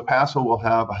 So Paso will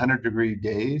have 100-degree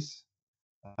days,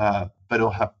 but it'll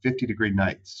have 50-degree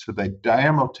nights. So the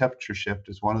diurnal temperature shift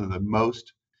is one of the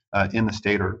most in the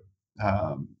state.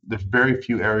 There's very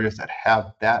few areas that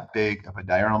have that big of a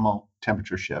diurnal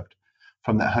temperature shift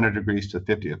from that 100 degrees to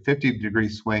 50. A 50-degree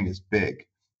swing is big.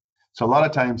 So a lot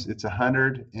of times it's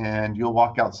 100 and you'll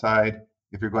walk outside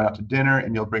if you're going out to dinner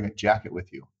and you'll bring a jacket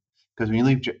with you. Because when you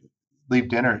leave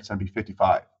dinner, it's going to be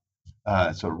 55.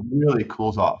 So it really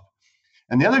cools off.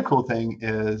 And the other cool thing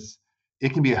is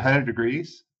it can be 100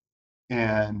 degrees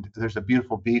and there's a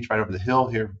beautiful beach right over the hill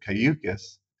here in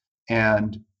Cayucas.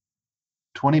 And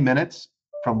 20 minutes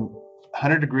from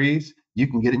 100 degrees, you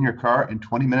can get in your car and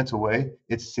 20 minutes away,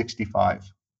 it's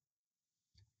 65.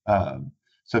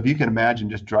 So if you can imagine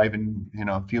just driving,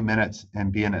 a few minutes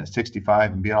and being at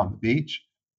 65 and being on the beach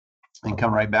and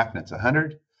come right back and it's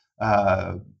 100,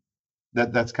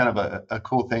 that's kind of a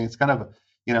cool thing. It's kind of,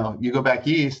 you go back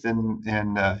east and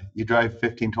you drive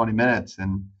 15, 20 minutes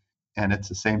and it's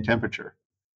the same temperature.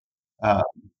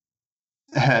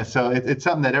 So it's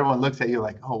something that everyone looks at you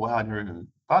like, oh, wow, I never even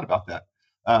thought about that.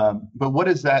 But what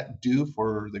does that do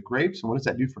for the grapes and what does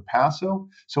that do for Paso?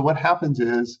 So what happens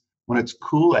is when it's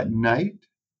cool at night,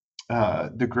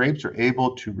 the grapes are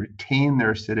able to retain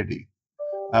their acidity.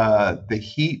 The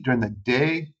heat during the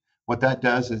day, what that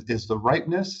does is the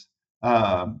ripeness,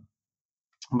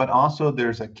 but also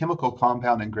there's a chemical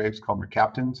compound in grapes called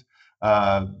mercaptans.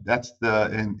 That's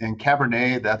in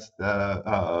Cabernet, that's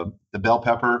the bell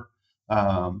pepper,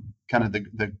 kind of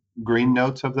the green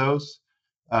notes of those.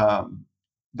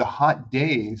 The hot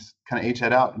days kind of age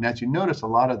that out. And as you notice, a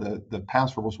lot of the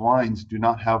Paso Robles wines do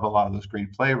not have a lot of those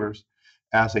green flavors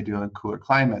as they do in cooler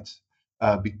climates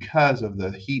because of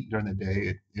the heat during the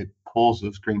day. It pulls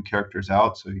those green characters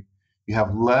out. So you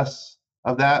have less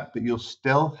of that, but you'll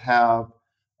still have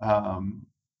the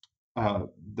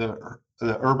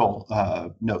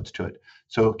herbal notes to it.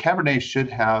 So Cabernet should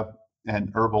have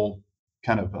an herbal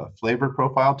kind of a flavor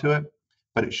profile to it,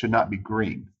 but it should not be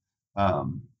green.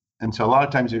 And so a lot of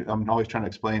times I'm always trying to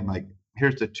explain, like,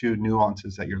 here's the two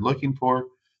nuances that you're looking for,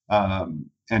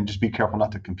 and just be careful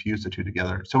not to confuse the two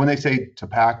together. So when they say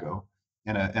tobacco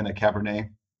in a Cabernet,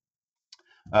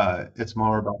 it's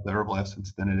more about the herbal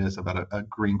essence than it is about a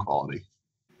green quality.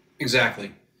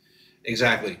 Exactly.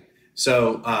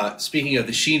 So speaking of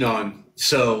the Chinon,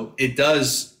 so it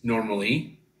does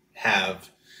normally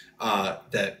have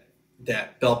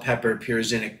that bell pepper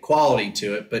pyrazinic quality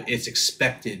to it, but it's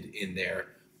expected in there,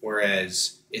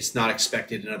 whereas it's not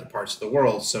expected in other parts of the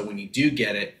world. So when you do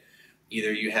get it,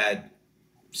 either you had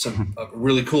a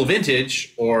really cool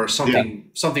vintage or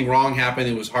something wrong happened.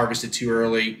 It was harvested too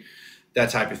early, that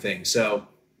type of thing. So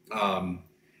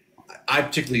I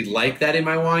particularly like that in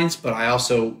my wines, but I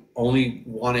also only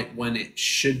want it when it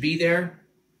should be there.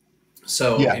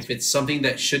 So if it's something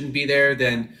that shouldn't be there,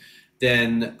 then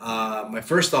my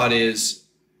first thought is,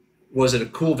 was it a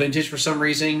cool vintage for some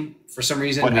reason? We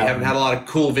haven't had a lot of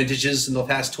cool vintages in the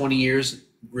past 20 years,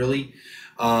 really.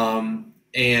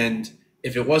 And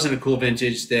if it wasn't a cool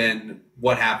vintage, then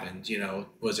what happened?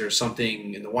 Was there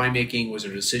something in the winemaking? Was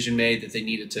there a decision made that they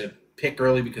needed to pick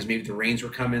early because maybe the rains were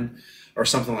coming or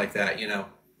something like that,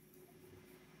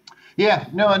 Yeah,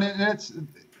 no, and it's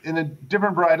in the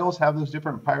different varietals have those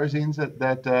different pyrazines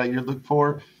that you look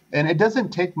for, and it doesn't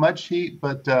take much heat,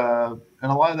 but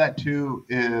and a lot of that too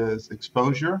is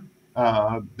exposure.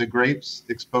 The grapes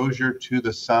exposure to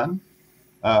the sun.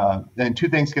 Then two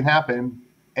things can happen.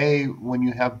 A, when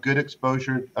you have good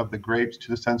exposure of the grapes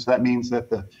to the sun, so that means that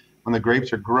when the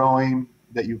grapes are growing,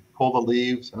 that you pull the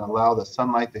leaves and allow the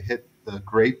sunlight to hit the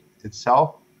grape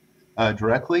itself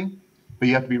directly. But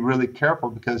you have to be really careful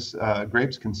because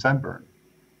grapes can sunburn.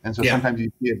 And so sometimes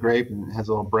you see a grape and it has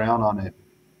a little brown on it.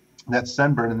 That's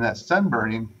sunburn, and that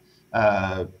sunburning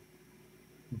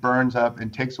burns up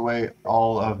and takes away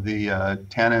all of the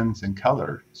tannins and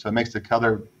color. So it makes the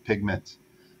color pigments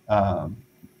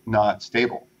not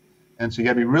stable. And so you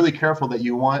got to be really careful that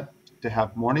you want to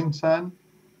have morning sun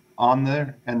on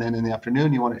there, and then in the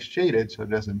afternoon you want it shaded so it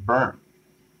doesn't burn.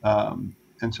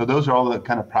 And so those are all the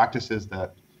kind of practices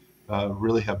that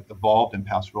really have evolved in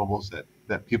Paso Robles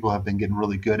that people have been getting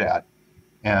really good at.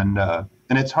 And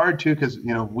it's hard too, because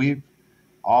we've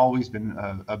always been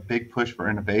a big push for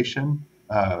innovation.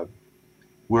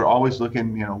 We're always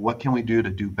looking, what can we do to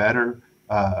do better?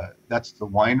 That's the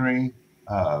winery,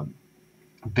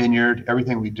 vineyard,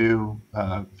 everything we do,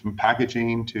 from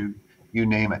packaging to you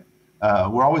name it.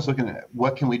 We're always looking at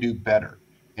what can we do better.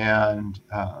 And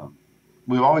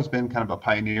we've always been kind of a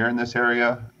pioneer in this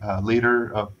area,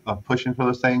 leader of pushing for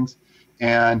those things.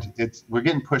 And we're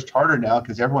getting pushed harder now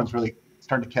because everyone's really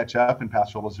starting to catch up in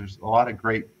Paso Robles. There's a lot of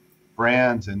great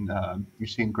brands, and you're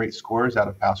seeing great scores out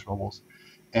of Paso Robles.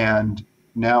 And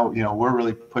now, we're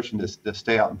really pushing to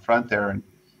stay out in front there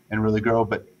and really grow.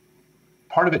 But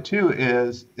part of it too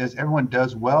is everyone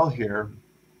does well here.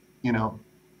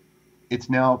 It's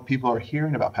now people are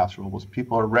hearing about Paso Robles.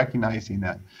 People are recognizing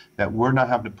that we're not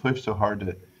having to push so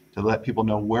hard to let people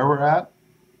know where we're at.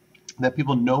 That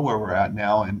people know where we're at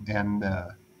now, and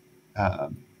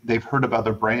they've heard of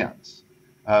other brands.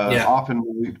 Often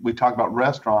when we talk about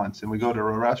restaurants and we go to a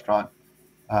restaurant,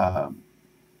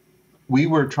 we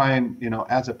were trying,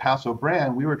 as a Paso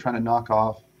brand, we were trying to knock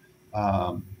off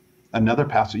another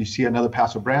Paso. You see another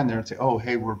Paso brand there and say, oh,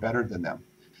 hey, we're better than them.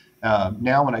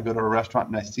 Now when I go to a restaurant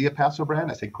and I see a Paso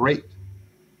brand, I say, great.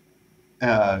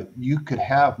 You could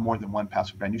have more than one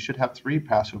Paso brand. You should have 3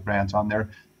 Paso brands on there.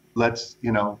 Let's,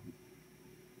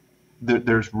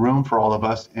 there's room for all of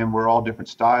us, and we're all different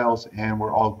styles, and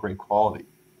we're all great quality.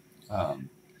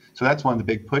 So that's one of the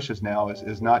big pushes now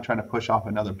is not trying to push off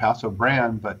another Paso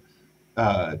brand, but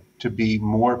to be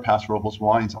more Paso Robles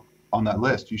wines on that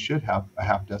list. You should have a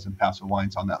half dozen Paso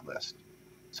wines on that list.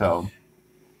 So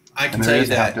I can tell you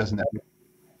that.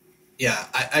 Yeah,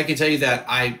 I can tell you that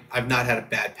I've not had a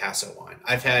bad Paso wine.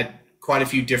 I've had quite a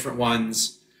few different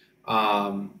ones,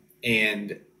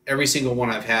 and every single one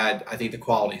I've had, I think the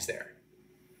quality's there.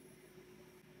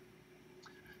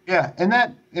 Yeah,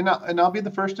 and I'll be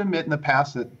the first to admit in the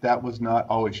past that was not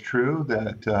always true.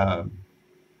 That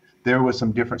there was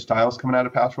some different styles coming out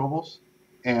of Paso Robles,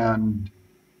 and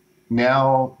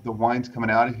now the wines coming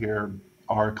out of here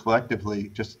are collectively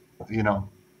just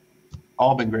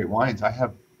all been great wines. I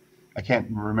can't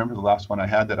remember the last one I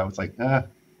had that I was like,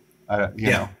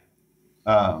 you know.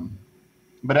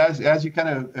 But as you kind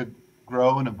of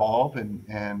grow and evolve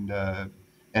and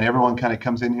everyone kind of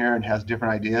comes in here and has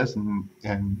different ideas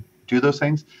and do those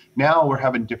things. Now we're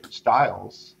having different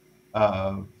styles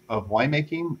of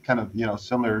winemaking, kind of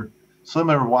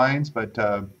similar wines, but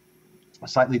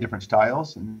slightly different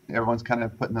styles, and everyone's kind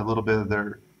of putting a little bit of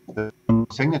their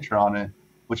signature on it,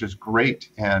 which is great.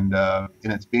 And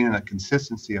it's being a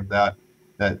consistency of that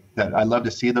I love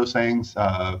to see those things,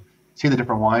 see the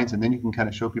different wines, and then you can kind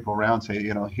of show people around, say,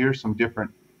 here's some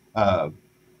different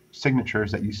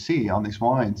signatures that you see on these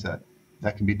wines that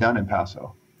can be done in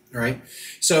Paso. All right.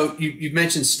 So you've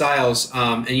mentioned styles,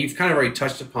 and you've kind of already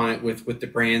touched upon it with the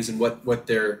brands and what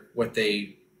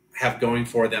they have going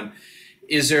for them.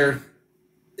 Is there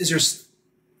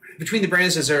between the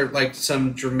brands, is there like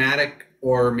some dramatic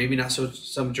or maybe not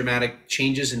some dramatic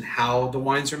changes in how the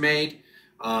wines are made?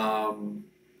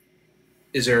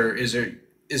 Is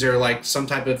there like some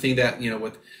type of thing that,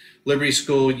 with Liberty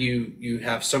School, you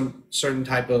have some certain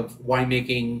type of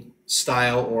winemaking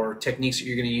style or techniques that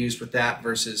you're going to use with that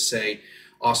versus, say,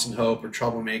 Austin Hope or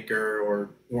Troublemaker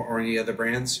or any other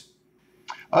brands?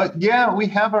 Yeah, we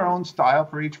have our own style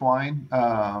for each wine,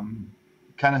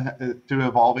 kind of through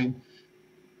evolving.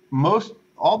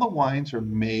 All the wines are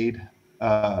made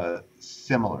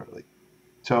similarly.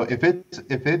 So if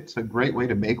it's a great way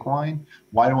to make wine,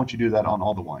 why don't you do that on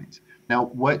all the wines? Now,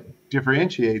 what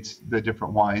differentiates the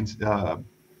different wines?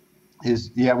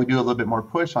 is, yeah, we do a little bit more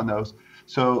push on those.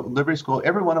 So Livery School,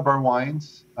 every one of our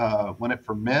wines, when it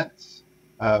ferments,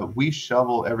 we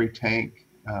shovel every tank,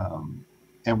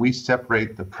 and we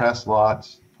separate the press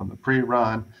lots from the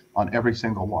pre-run on every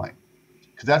single wine,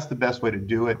 because that's the best way to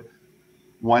do it.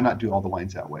 Why not do all the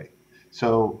wines that way?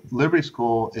 So Livery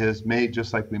School is made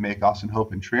just like we make Austin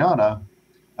Hope and Triana,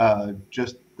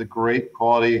 just the grape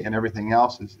quality and everything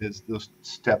else is those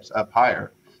steps up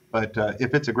higher. But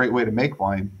if it's a great way to make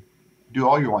wine, do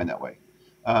all your wine that way.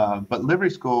 But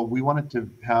Livery School, we wanted to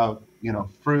have,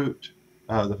 fruit,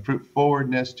 the fruit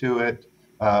forwardness to it.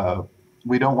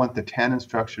 We don't want the tannin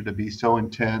structure to be so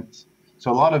intense.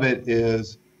 So a lot of it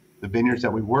is the vineyards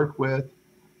that we work with,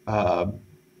 the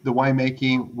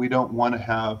winemaking. We don't want to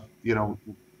have,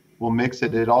 we'll mix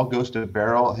it. It all goes to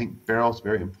barrel. I think barrel is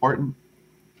very important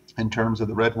in terms of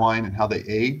the red wine and how they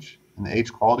age and the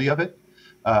age quality of it.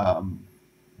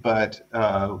 But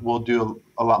we'll do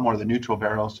a lot more of the neutral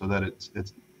barrel so that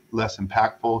it's less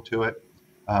impactful to it,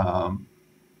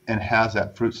 and has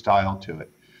that fruit style to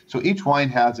it. So each wine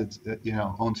has its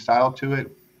own style to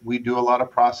it. We do a lot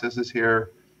of processes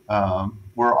here.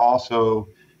 We're also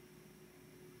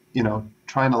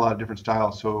trying a lot of different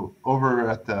styles. So over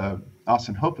at the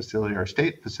Austin Hope facility, our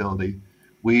state facility,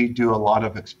 we do a lot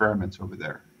of experiments over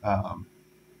there,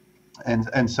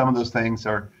 and some of those things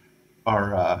are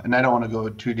and I don't want to go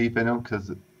too deep in them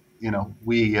because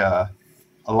we a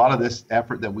lot of this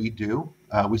effort that we do,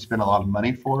 we spend a lot of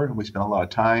money for it, and we spend a lot of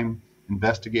time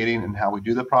investigating and how we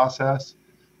do the process.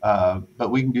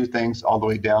 But we can do things all the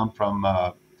way down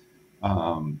from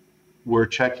we're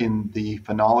checking the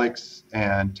phenolics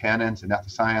and tannins and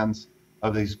anthocyanins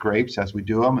of these grapes as we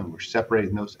do them, and we're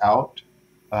separating those out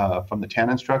from the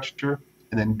tannin structure.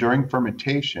 And then during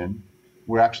fermentation,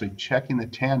 we're actually checking the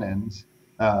tannins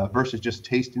versus just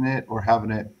tasting it or having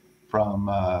it from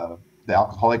the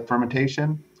alcoholic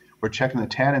fermentation. We're checking the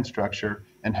tannin structure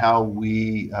and how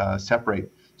we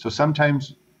separate. So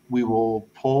sometimes we will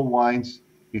pull wines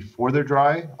before they're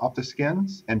dry off the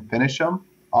skins and finish them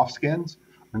off skins.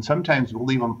 And sometimes we'll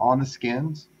leave them on the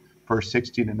skins for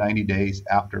 60 to 90 days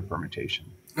after fermentation.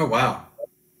 Oh, wow.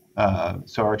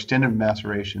 So our extended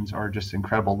macerations are just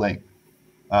incredible length.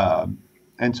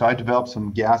 And so I developed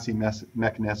some gassing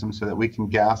mechanisms so that we can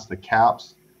gas the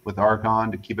caps with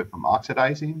argon to keep it from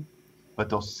oxidizing, but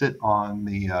they'll sit on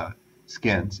the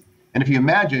skins. And if you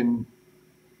imagine,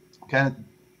 kind of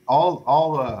all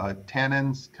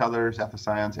tannins, colors,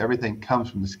 anthocyanins, everything comes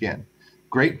from the skin.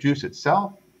 Grape juice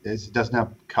itself doesn't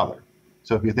have color.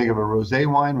 So if you think of a rosé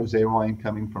wine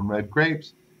coming from red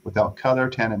grapes without color,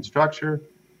 tannin structure,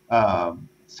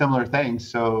 similar things.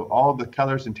 So all the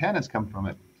colors and tannins come from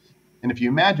it. And if you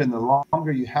imagine, the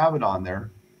longer you have it on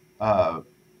there,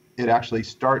 it actually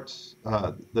starts,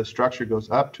 the structure goes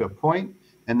up to a point,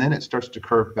 and then it starts to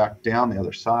curve back down the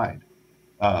other side.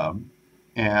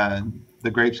 And the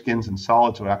grape skins and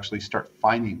solids will actually start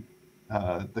finding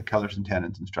the colors and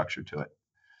tannins and structure to it.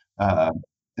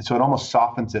 And so it almost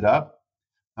softens it up.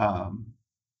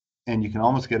 And you can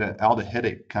almost get an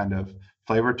aldehydic kind of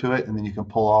flavor to it, and then you can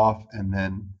pull off, and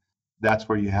then that's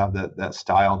where you have that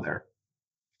style there.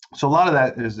 So a lot of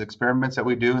that is experiments that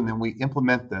we do, and then we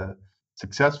implement the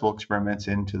successful experiments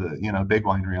into the big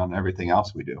winery on everything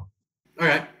else we do. All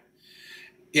right.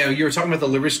 Yeah, you were talking about the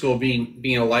Livery School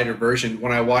being a lighter version.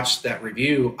 When I watched that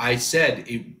review, I said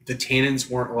the tannins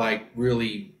weren't like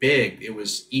really big. It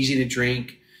was easy to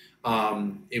drink.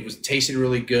 It tasted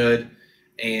really good,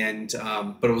 and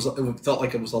but it felt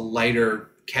like it was a lighter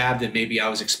cab than maybe I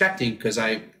was expecting, because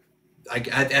I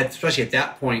especially at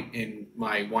that point in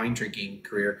my wine drinking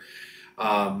career,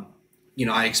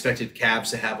 I expected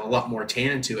cabs to have a lot more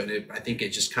tannin to it. I think it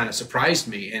just kind of surprised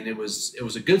me, and it was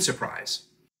a good surprise.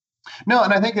 No,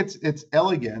 and I think it's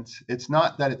elegance. It's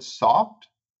not that it's soft,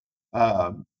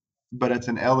 but it's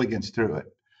an elegance through it,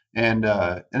 and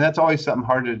that's always something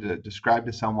harder to describe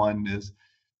to someone. Is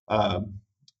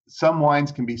some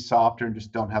wines can be softer and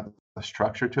just don't have a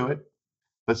structure to it,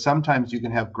 but sometimes you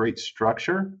can have great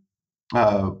structure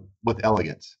with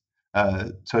elegance.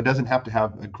 So it doesn't have to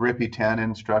have a grippy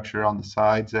tannin structure on the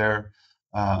sides there.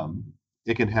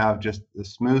 It can have just the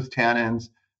smooth tannins,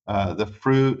 the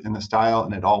fruit and the style,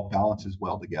 and it all balances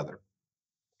well together.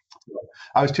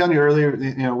 I was telling you earlier,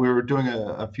 we were doing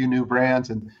a few new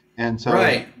brands, and so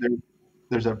right.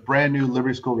 There's a brand new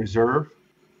Livery School Reserve,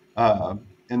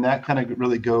 and that kind of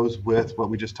really goes with what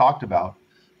we just talked about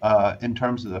in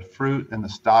terms of the fruit and the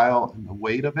style and the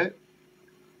weight of it,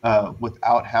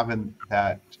 without having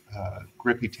that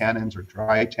grippy tannins or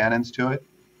dry tannins to it.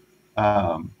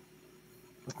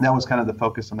 That was kind of the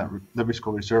focus on that Livery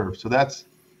School Reserve. So that's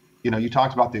you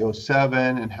talked about the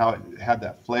 '07 and how it had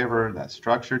that flavor and that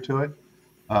structure to it.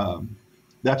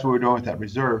 That's what we're doing with that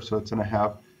reserve. So it's going to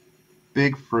have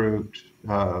big fruit,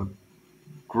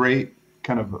 great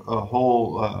kind of a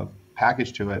whole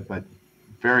package to it, but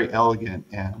very elegant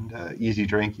and easy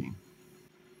drinking.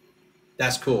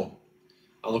 That's cool.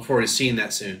 I look forward to seeing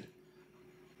that soon.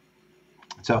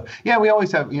 So yeah, we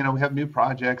always have, we have new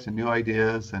projects and new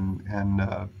ideas, and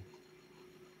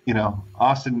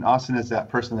Austin is that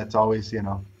person that's always,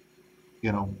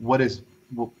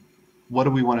 what do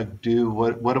we want to do?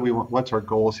 What do we want? What's our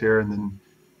goals here? And then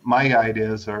my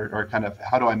ideas are kind of,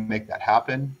 how do I make that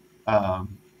happen?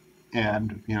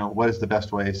 And what is the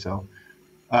best way? So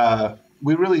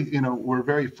we really, we're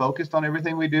very focused on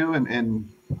everything we do, and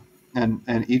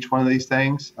each one of these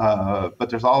things. But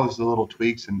there's always the little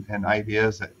tweaks and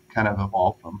ideas that kind of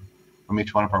evolve from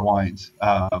each one of our wines.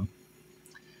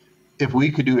 If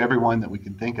we could do every one that we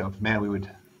can think of, man, we would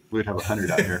have 100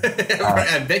 out here.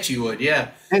 I bet you would, yeah.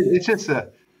 It's just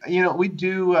we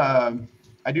do.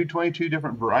 I do 22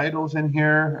 different varietals in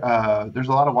here. There's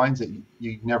a lot of wines that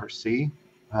you never see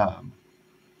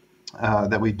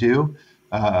that we do.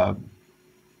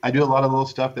 I do a lot of little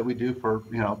stuff that we do for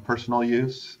personal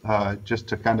use, just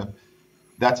to kind of,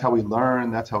 that's how we learn,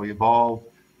 that's how we evolve.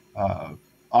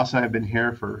 Austin and I have been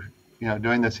here for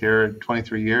doing this here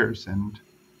 23 years, and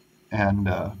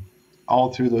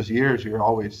all through those years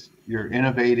you're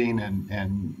innovating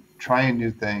and trying new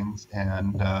things,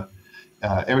 and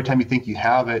every time you think you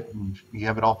have it and you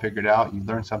have it all figured out, you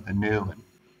learn something new,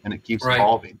 and it keeps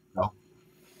evolving.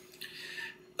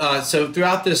 So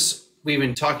throughout this, we've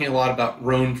been talking a lot about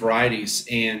Rhone varieties,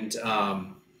 and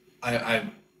I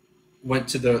went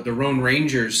to the Rhone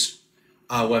Rangers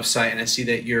website, and I see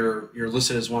that you're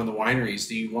listed as one of the wineries.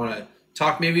 Do you want to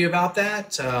talk maybe about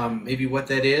that, maybe what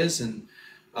that is? And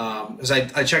as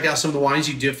I checked out some of the wines,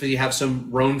 you definitely have some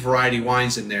Rhone variety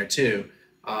wines in there too,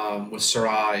 with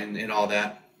Syrah and all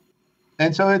that.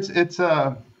 And so it's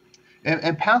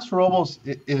and Paso Robles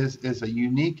is a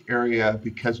unique area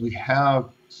because we have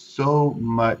so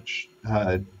much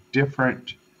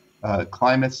different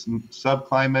climates,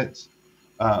 subclimates.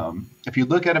 If you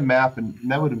look at a map, and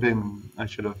that would have been, I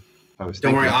was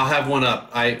Don't worry, I'll have one up.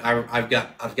 I've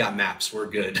got maps. We're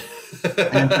good.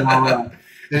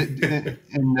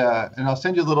 and I'll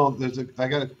send you a little. I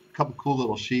got a couple cool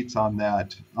little sheets on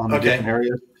that, on the different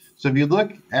areas. So if you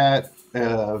look at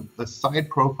the side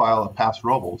profile of Paso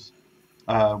Robles,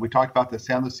 we talked about the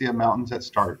San Lucia Mountains at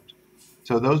start.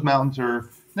 So those mountains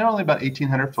they're only about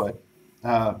 1,800 foot,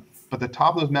 but the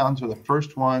top of those mountains are the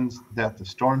first ones that the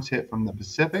storms hit from the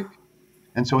Pacific.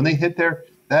 And so when they hit there,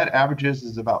 that averages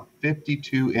is about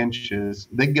 52 inches.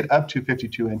 They can get up to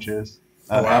 52 inches,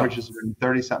 averages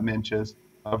 30-something inches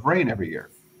of rain every year.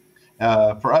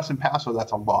 For us in Paso,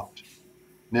 that's a lot.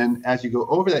 And then as you go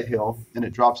over that hill and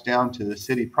it drops down to the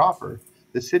city proper,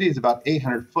 the city is about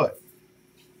 800 foot.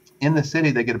 In the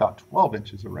city, they get about 12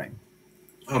 inches of rain.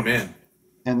 Oh, man.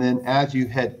 And then as you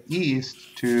head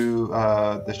east to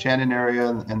the Shannon area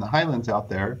and the highlands out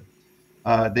there,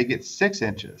 they get 6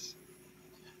 inches.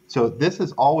 So this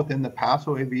is all within the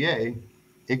Paso AVA.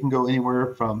 It can go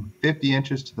anywhere from 50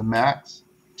 inches to the max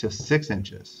to 6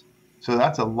 inches. So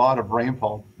that's a lot of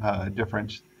rainfall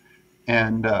difference.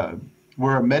 And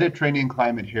we're a Mediterranean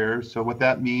climate here. So what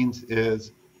that means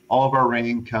is all of our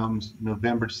rain comes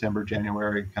November, December,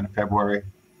 January, kind of February,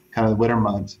 kind of the winter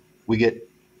months. We get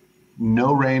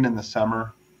no rain in the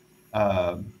summer.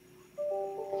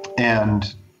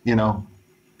 And,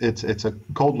 it's a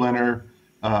cold winter,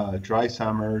 dry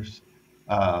summers.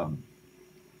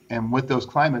 And with those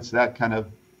climates, that kind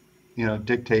of,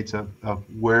 dictates of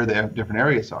where the different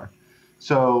areas are.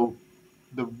 So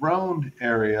the Rhone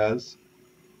areas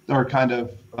are kind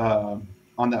of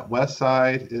on that west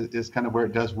side is kind of where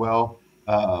it does well.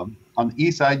 On the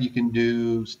east side, you can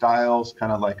do styles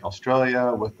kind of like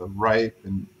Australia with the ripe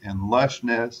and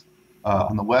lushness.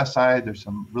 On the west side, there's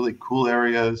some really cool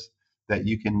areas that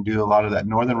you can do a lot of that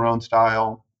Northern Rhone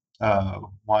style.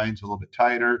 Wines a little bit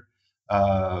tighter,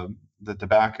 the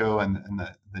tobacco and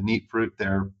the neat fruit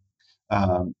there.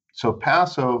 So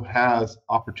Paso has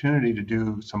opportunity to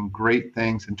do some great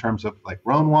things in terms of like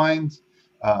Rhone wines.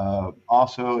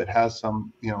 Also, it has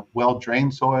some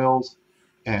well-drained soils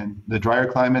and the drier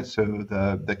climate, so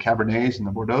the Cabernets and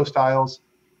the Bordeaux styles.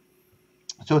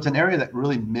 So it's an area that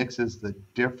really mixes the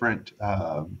different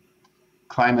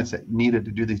climates that needed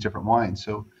to do these different wines.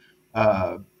 So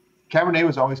Cabernet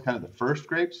was always kind of the first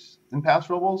grapes in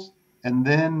Paso Robles, and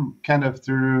then kind of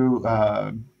through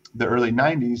the early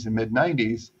 90s and mid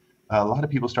 90s, a lot of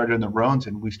people started in the Rhones,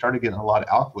 and we started getting a lot of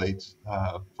accolades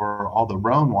for all the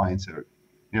Rhone wines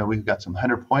we've got some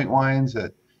 100 Point wines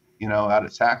that, out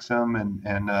at Saxum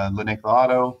and Lene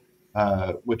Colado,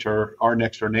 which are our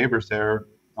next door neighbors there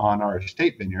on our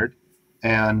estate vineyard.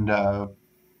 And,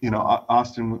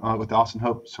 Austin, with Austin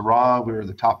Hope Syrah, we were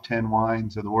the top 10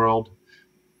 wines of the world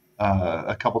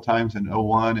a couple times in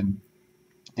 '01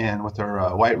 and with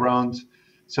our white Rhones.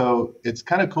 So it's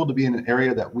kind of cool to be in an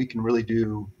area that we can really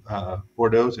do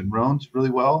Bordeaux and Rhones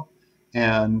really well.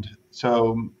 And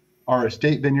so our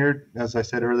estate vineyard, as I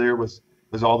said earlier, was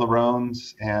all the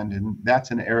Rhones, and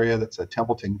that's an area that's a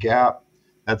Templeton Gap.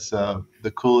 That's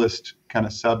the coolest kind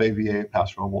of sub-AVA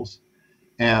Paso Robles.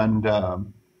 And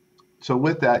so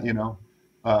with that,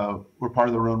 we're part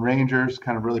of the Rhone Rangers,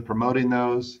 kind of really promoting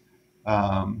those.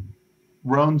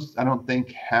 Rhones, I don't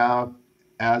think, have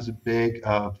as big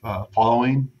of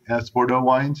following as Bordeaux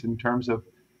wines in terms of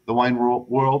the wine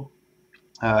world.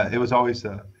 It was always,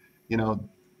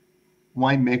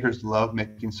 winemakers love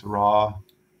making Syrah.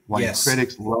 Wine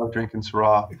critics love drinking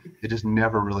Syrah. It just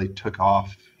never really took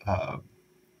off, I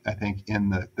think, in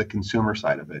the consumer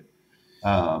side of it.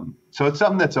 So it's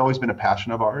something that's always been a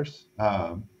passion of ours.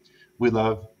 We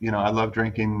love, I love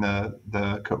drinking the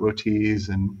Côte Rôties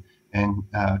and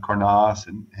Cornas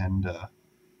and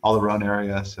all the Rhone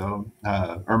area. So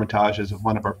Hermitage is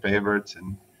one of our favorites,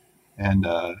 and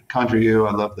Condrieu,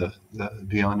 I love the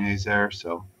Viogniers there.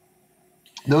 So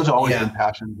those have always been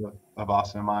passions of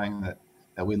Austin and mine that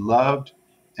we loved.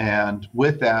 And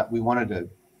with that, we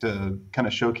wanted to kind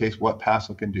of showcase what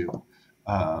Paso can do.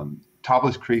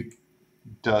 Topless Creek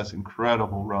does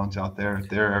incredible Rhones out there at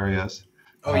their areas.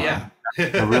 Oh yeah.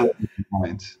 They're really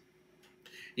wines.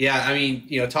 Yeah, I mean,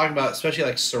 talking about especially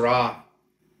like Syrah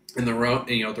and the Rhone,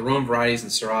 the Rhone varieties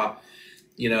and Syrah,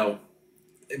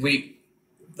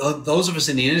 those of us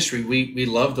in the industry, we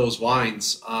love those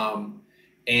wines.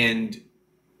 And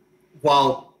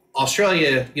while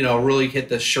Australia, really hit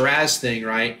the Shiraz thing,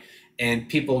 right, and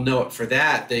people know it for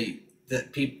that, a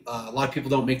lot of people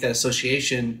don't make that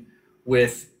association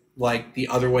with like the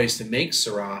other ways to make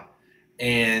Syrah.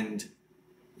 And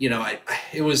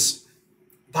it was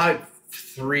about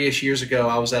 3-ish years ago,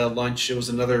 I was at a lunch. It was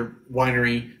another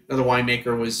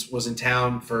winemaker was in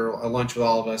town for a lunch with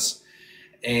all of us,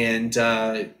 and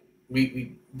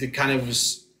we kind of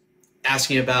was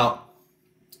asking about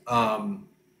how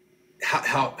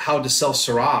to sell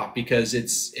Syrah, because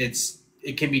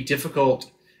it can be difficult.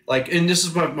 Like, and this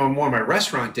is more of my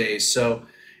restaurant days. So,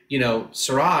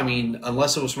 Syrah, I mean,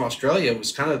 unless it was from Australia, it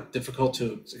was kind of difficult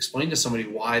to explain to somebody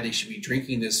why they should be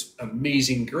drinking this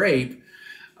amazing grape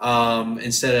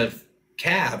instead of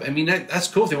Cab. I mean, that's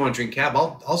cool if they want to drink Cab.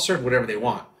 I'll serve whatever they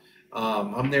want.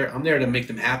 I'm there to make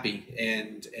them happy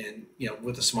and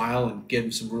with a smile and give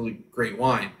them some really great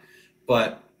wine.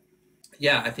 But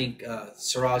yeah, I think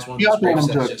Syrah is one of those grapes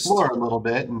that just explore a little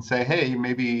bit and say, hey,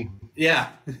 maybe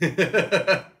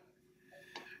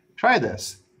try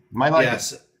this. Might like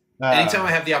it. Anytime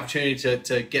I have the opportunity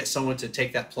to get someone to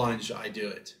take that plunge, I do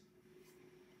it.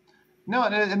 No,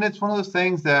 and it's one of those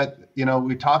things that,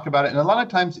 we talk about it. And a lot of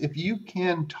times, if you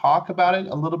can talk about it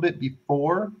a little bit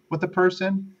before with the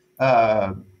person,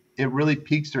 it really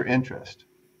piques their interest.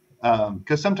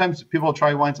 Because sometimes people will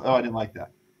try wines, oh, I didn't like that.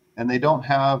 And they don't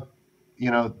have,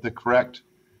 the correct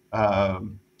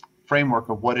framework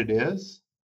of what it is.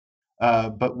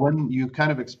 But when you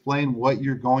kind of explain what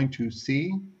you're going to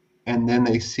see, and then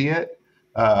they see it,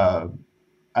 I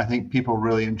think people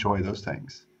really enjoy those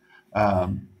things.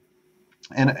 And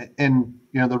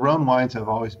the Rhone wines have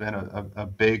always been a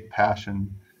big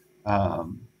passion.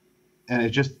 And it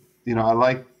just, I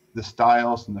like the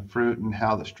styles and the fruit and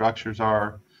how the structures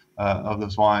are of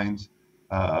those wines.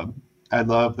 I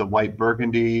love the white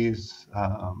Burgundies.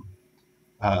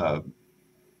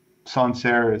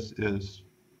 Sancerre is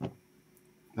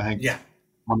I think,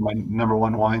 one of my number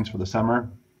one wines for the summer.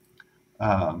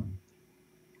 So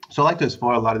I like to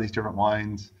explore a lot of these different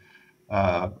wines.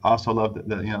 Also love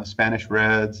the Spanish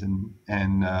reds and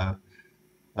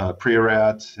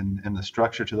Priorats and the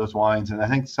structure to those wines. And I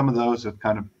think some of those have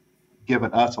kind of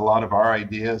given us a lot of our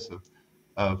ideas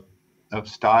of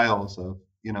styles of,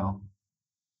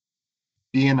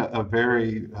 being a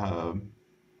very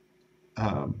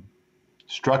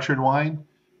structured wine,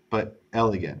 but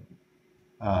elegant.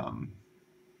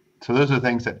 So those are the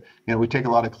things that, we take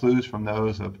a lot of clues from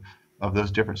those of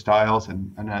those different styles.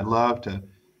 And I love to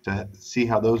see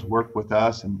how those work with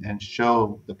us and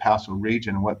show the Paso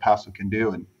region and what Paso can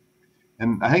do.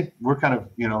 And I think we're kind of,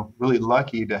 really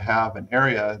lucky to have an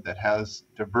area that has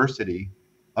diversity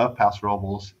of Paso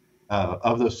Robles,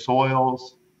 of the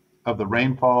soils, of the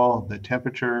rainfall, the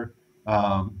temperature.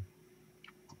 And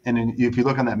if you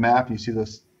look on that map, you see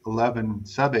those 11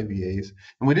 sub AVAs,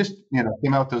 and we just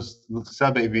came out with those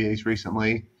sub AVAs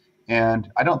recently, and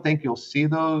I don't think you'll see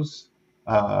those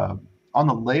on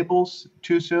the labels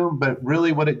too soon. But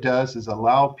really, what it does is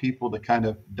allow people to kind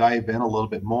of dive in a little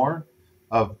bit more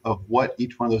of what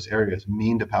each one of those areas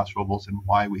mean to Paso Robles and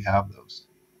why we have those.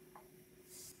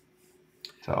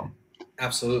 So,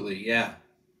 Absolutely, yeah.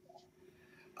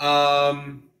 I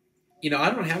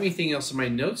don't have anything else in my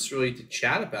notes really to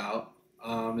chat about.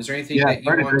 Is there anything yeah, that you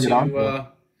sorry to want bring it on. if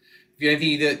you have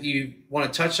anything that you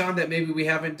want to touch on that maybe we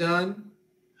haven't done?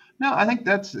 No, I think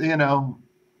that's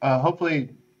hopefully.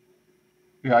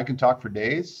 I can talk for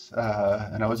days,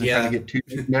 and I wasn't trying to Yeah. get too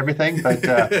deep in everything, but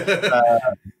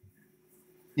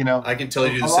you know, I can tell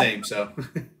you a the lot. same. So,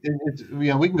 We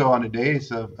can go on to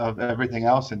days of everything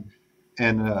else, and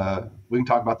we can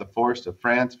talk about the forest of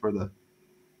France for the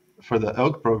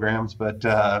oak programs, but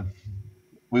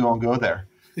we won't go there.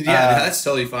 yeah, Uh, that's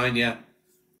totally fine. Yeah.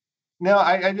 no,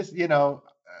 I just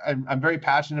I'm very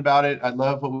passionate about it. I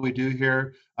love what we do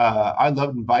here. I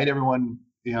love to invite everyone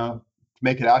to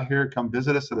make it out here, come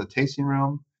visit us at the tasting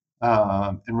room,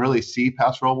 and really see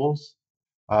Paso Robles.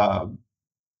 Um,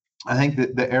 I think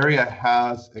that the area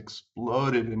has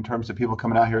exploded in terms of people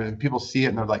coming out here, and people see it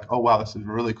and they're like, "Oh wow, this is a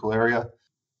really cool area."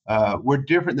 We're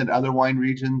different than other wine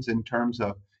regions in terms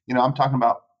of, I'm talking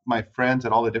about my friends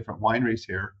at all the different wineries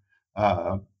here.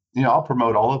 Uh, I'll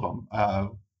promote all of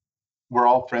them. We're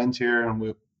all friends here,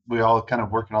 and we all kind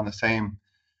of working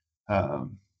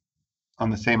um, on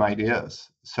the same ideas.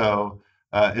 So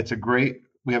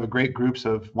we have a great groups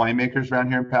of winemakers around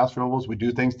here in Paso Robles. We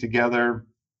do things together.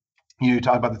 You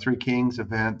talk about the Three Kings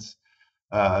events.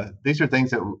 These are things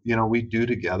that we do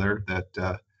together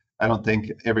that I don't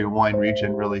think every wine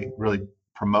region really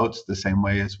promotes the same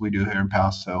way as we do here in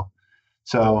Paso.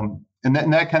 So, and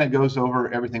that kind of goes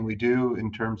over everything we do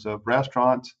in terms of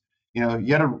restaurants. You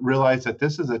got to realize that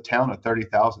this is a town of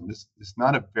 30,000. This is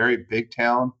not a very big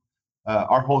town.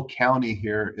 Our whole county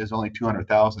here is only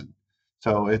 200,000.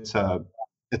 So it's a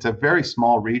very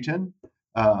small region.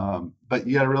 But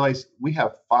you got to realize we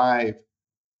have 5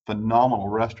 phenomenal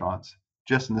restaurants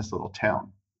just in this little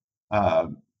town, uh,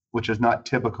 which is not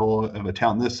typical of a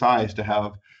town this size to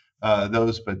have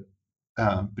those. But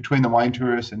between the wine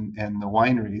tourists and the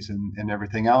wineries and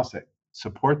everything else that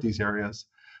support these areas,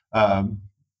 um,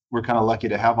 we're kind of lucky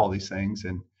to have all these things.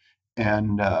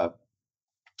 And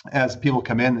as people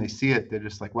come in and they see it, they're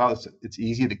just like, wow, it's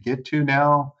easy to get to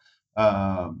now.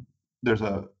 There's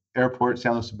a airport,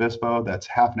 San Luis Obispo, that's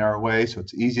half an hour away, so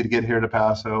it's easy to get here to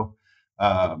Paso.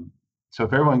 So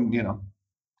if everyone,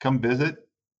 come visit,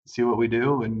 see what we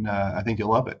do, and I think you'll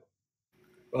love it.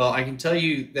 Well, I can tell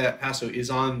you that Paso is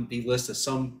on the list at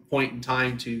some point in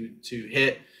time to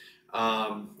hit.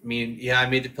 I mean, yeah, I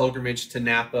made the pilgrimage to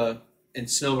Napa and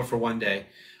Sonoma for one day,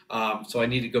 so I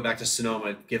need to go back to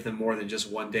Sonoma, give them more than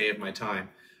just one day of my time.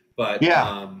 But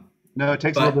Yeah, no, it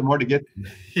takes a little bit but more to get.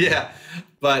 yeah,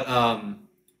 but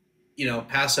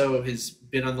Paso has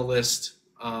been on the list.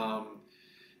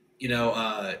 You know,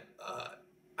 I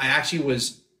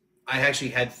actually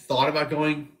had thought about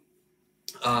going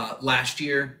last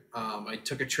year. I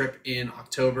took a trip in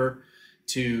October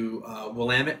to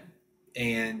Willamette,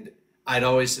 and I'd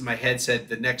always in my head said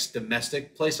the next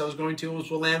domestic place I was going to was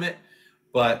Willamette.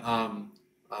 But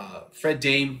Fred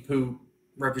Dame, who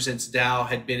represents Dow,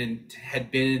 had been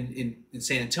in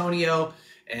San Antonio,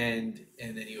 and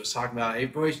then he was talking about, hey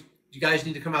boys, you guys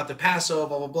need to come out to Paso,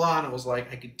 blah blah blah. And I was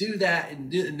like, I could do that,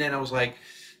 and then I was like,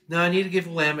 no, I need to give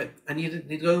Willamette. I need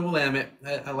to go to Willamette.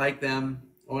 I like them.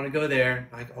 I want to go there.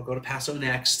 I'll go to Paso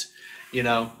next.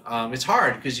 It's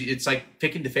hard because it's like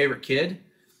picking the favorite kid.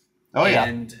 Oh yeah,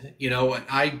 And when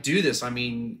I do this, I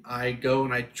mean, I go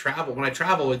and I travel. When I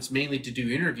travel, it's mainly to do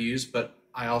interviews, but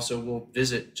I also will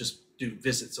just do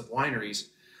visits of wineries.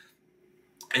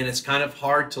 And it's kind of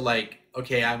hard to like,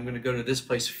 okay, I'm going to go to this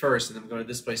place first, and I'm going to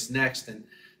this place next. And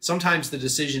sometimes the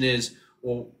decision is,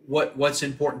 well, what's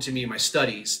important to me in my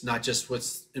studies, not just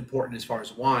what's important as far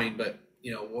as wine, but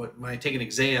when I take an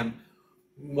exam,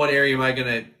 what area am I going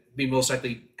to be most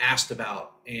likely asked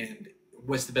about, and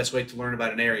what's the best way to learn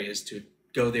about an area is to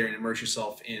go there and immerse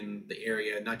yourself in the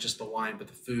area, not just the wine, but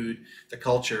the food, the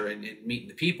culture, and meeting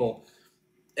the people.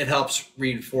 It helps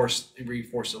reinforce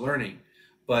the learning.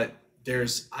 But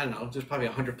I don't know, there's probably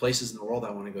 100 places in the world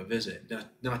I want to go visit,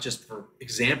 not just for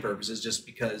exam purposes, just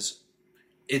because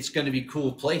it's going to be a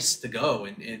cool place to go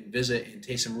and visit and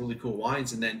taste some really cool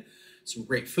wines, and then some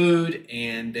great food,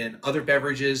 and then other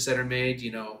beverages that are made.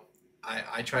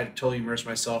 I try to totally immerse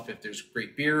myself. If there's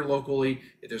great beer locally,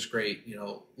 if there's great,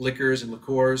 liquors and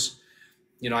liqueurs,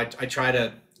 I try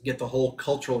to get the whole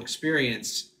cultural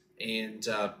experience and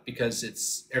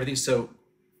because everything's so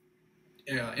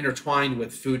intertwined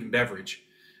with food and beverage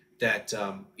that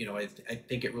I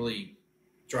think it really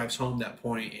drives home that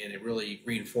point, and it really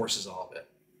reinforces all of it.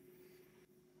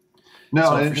 No,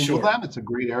 So for and sure. with them, it's a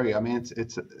great area. I mean,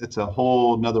 it's a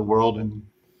whole another world, and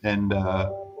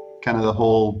kind of the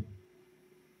whole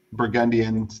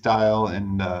Burgundian style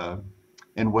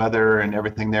and weather and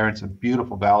everything there. It's a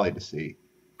beautiful valley to see.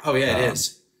 Oh yeah, it Um,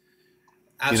 is.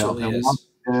 Absolutely and is.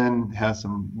 Washington has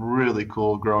some really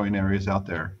cool growing areas out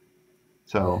there.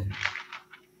 So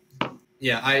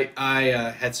Yeah, I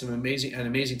had an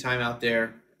amazing time out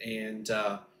there, and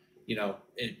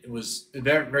it was a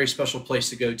very very special place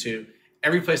to go to.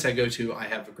 Every place I go to, I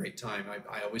have a great time.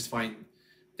 I always find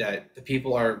that the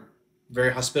people are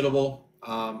very hospitable.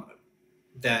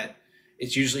 That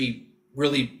it's usually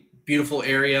really beautiful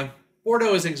area.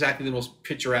 Bordeaux isn't exactly the most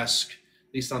picturesque,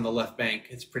 at least on the left bank.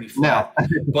 It's pretty no,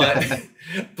 flat,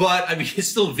 but I mean it's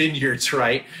still vineyards,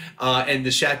 right? And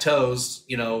the chateaus,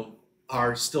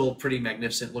 are still pretty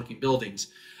magnificent looking buildings.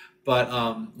 But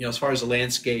as far as the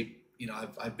landscape,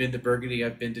 I've been to Burgundy,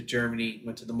 I've been to Germany,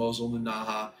 went to the Mosel and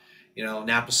Naha,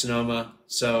 Napa Sonoma,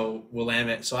 so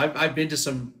Willamette. So I've been to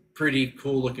some pretty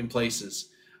cool looking places.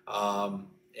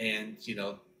 And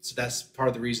so that's part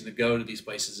of the reason to go to these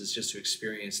places, is just to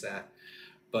experience that.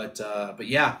 But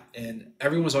yeah, and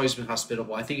everyone's always been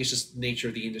hospitable. I think it's just the nature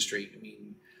of the industry. I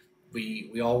mean,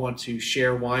 we all want to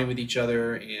share wine with each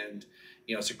other, and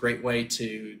it's a great way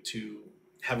to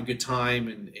have a good time,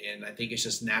 and I think it's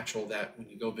just natural that when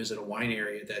you go visit a wine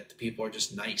area that the people are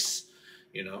just nice.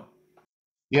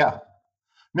 yeah,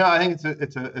 no. I think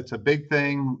it's a big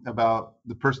thing about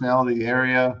the personality of the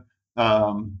area.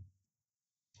 Um,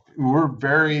 we're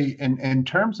very in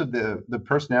terms of the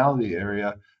personality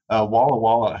area. Walla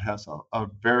Walla has a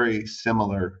very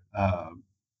similar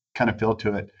kind of feel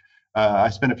to it. I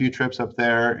spent a few trips up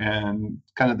there, and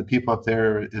kind of the people up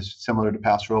there is similar to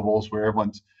Paso Robles, where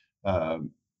everyone's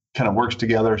kind of works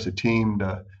together as a team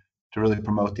to really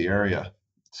promote the area.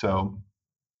 So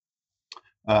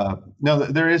no,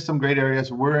 there is some great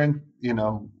areas. We're in,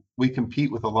 we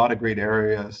compete with a lot of great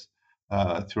areas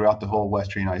throughout the whole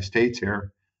Western United States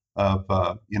here, of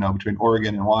between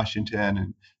Oregon and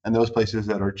Washington, and those places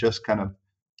that are just kind of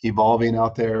evolving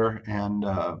out there. And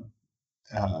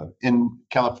in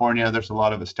California, there's a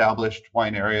lot of established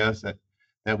wine areas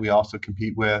that we also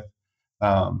compete with.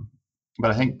 But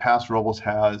I think Paso Robles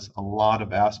has a lot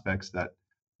of aspects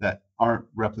that aren't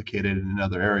replicated in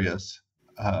other areas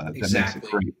that makes it Exactly.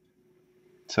 great.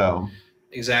 So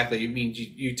Exactly. I mean,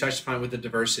 you touched upon it with the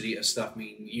diversity of stuff. I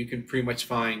mean, you can pretty much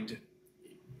find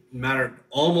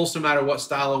almost no matter what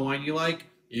style of wine you like,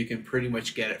 you can pretty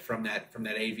much get it from that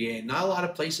AVA. And not a lot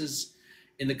of places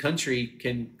in the country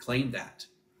can claim that.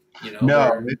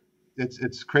 no, They're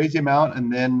it's crazy amount,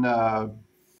 and then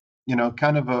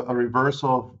kind of a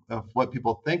reversal of what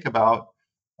people think about.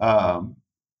 Um,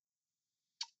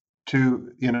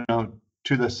 to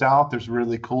the south, there's a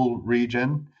really cool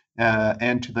region,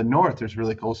 and to the north, there's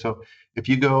really cool. So if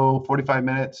you go 45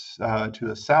 minutes to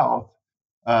the south,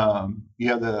 you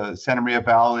have the Santa Maria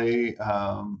Valley,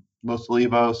 Los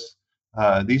Olivos.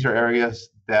 These are areas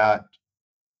that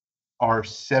are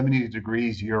 70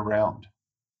 degrees year round.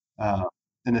 Uh,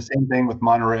 and the same thing with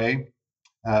Monterey.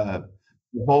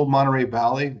 The whole Monterey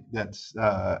Valley, that's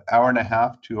hour and a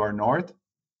half to our north,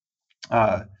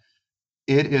 uh,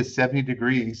 it is 70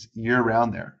 degrees year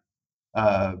round there.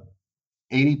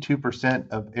 82%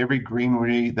 of every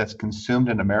greenery that's consumed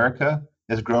in America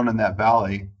is grown in that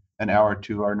valley an hour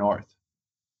to our north.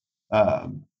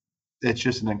 Um, it's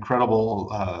just an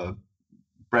incredible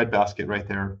bread basket right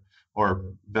there, or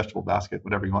vegetable basket,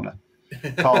 whatever you want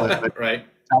to call it. But right.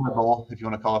 salad bowl, if you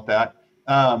want to call it that.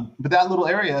 But that little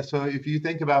area. So if you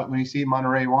think about when you see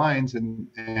Monterey wines and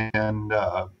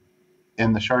the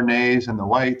Chardonnays and the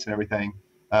whites and everything,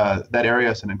 that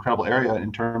area is an incredible area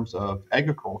in terms of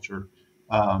agriculture.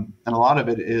 And a lot of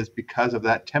it is because of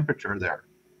that temperature there.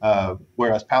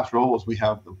 Whereas Paso Robles, we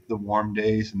have the warm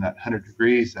days and that 100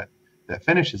 degrees that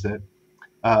finishes it.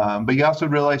 But you also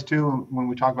realize too, when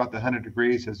we talk about the 100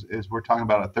 degrees, is we're talking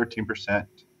about a 13%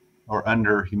 or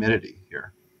under humidity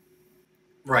here.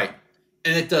 Right.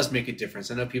 And it does make a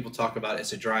difference. I know people talk about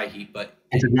it's a dry heat, but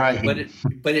It's a dry heat.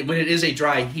 when it is a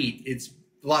dry heat, it's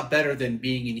a lot better than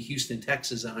being in Houston,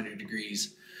 Texas, 100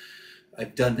 degrees.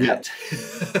 I've done that.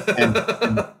 Yeah.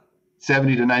 and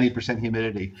 70 to 90%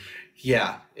 humidity.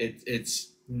 Yeah,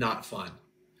 it's not fun.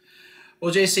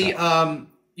 Well, JC,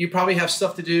 you probably have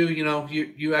stuff to do.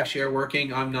 You actually are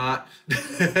working. I'm not.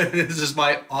 This is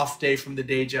my off day from the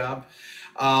day job.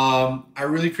 I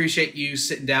really appreciate you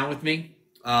sitting down with me.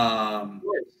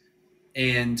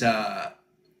 and I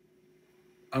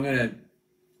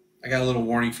got a little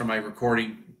warning from my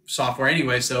recording software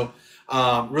anyway. So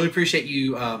really appreciate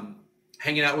you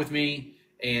hanging out with me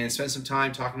and spend some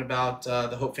time talking about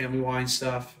the Hope Family Wine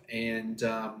stuff. And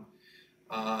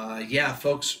yeah,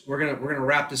 folks, we're gonna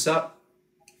wrap this up.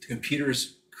 The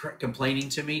computer's complaining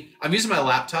to me. I'm using my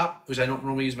laptop, which I don't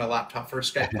normally use my laptop for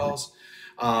Skype calls.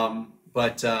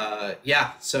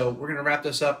 Yeah, so we're gonna wrap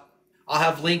this up. I'll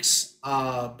have links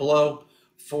below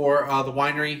for the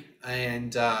winery,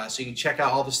 and so you can check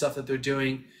out all the stuff that they're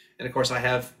doing. And of course, I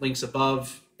have links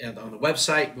above and on the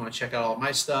website. You want to check out all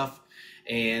my stuff,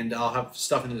 and I'll have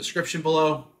stuff in the description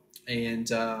below. And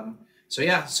so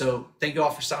yeah, so thank you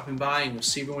all for stopping by, and we'll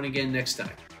see everyone again next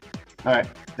time. All right,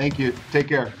 thank you. Take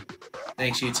care.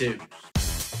 Thanks, you too.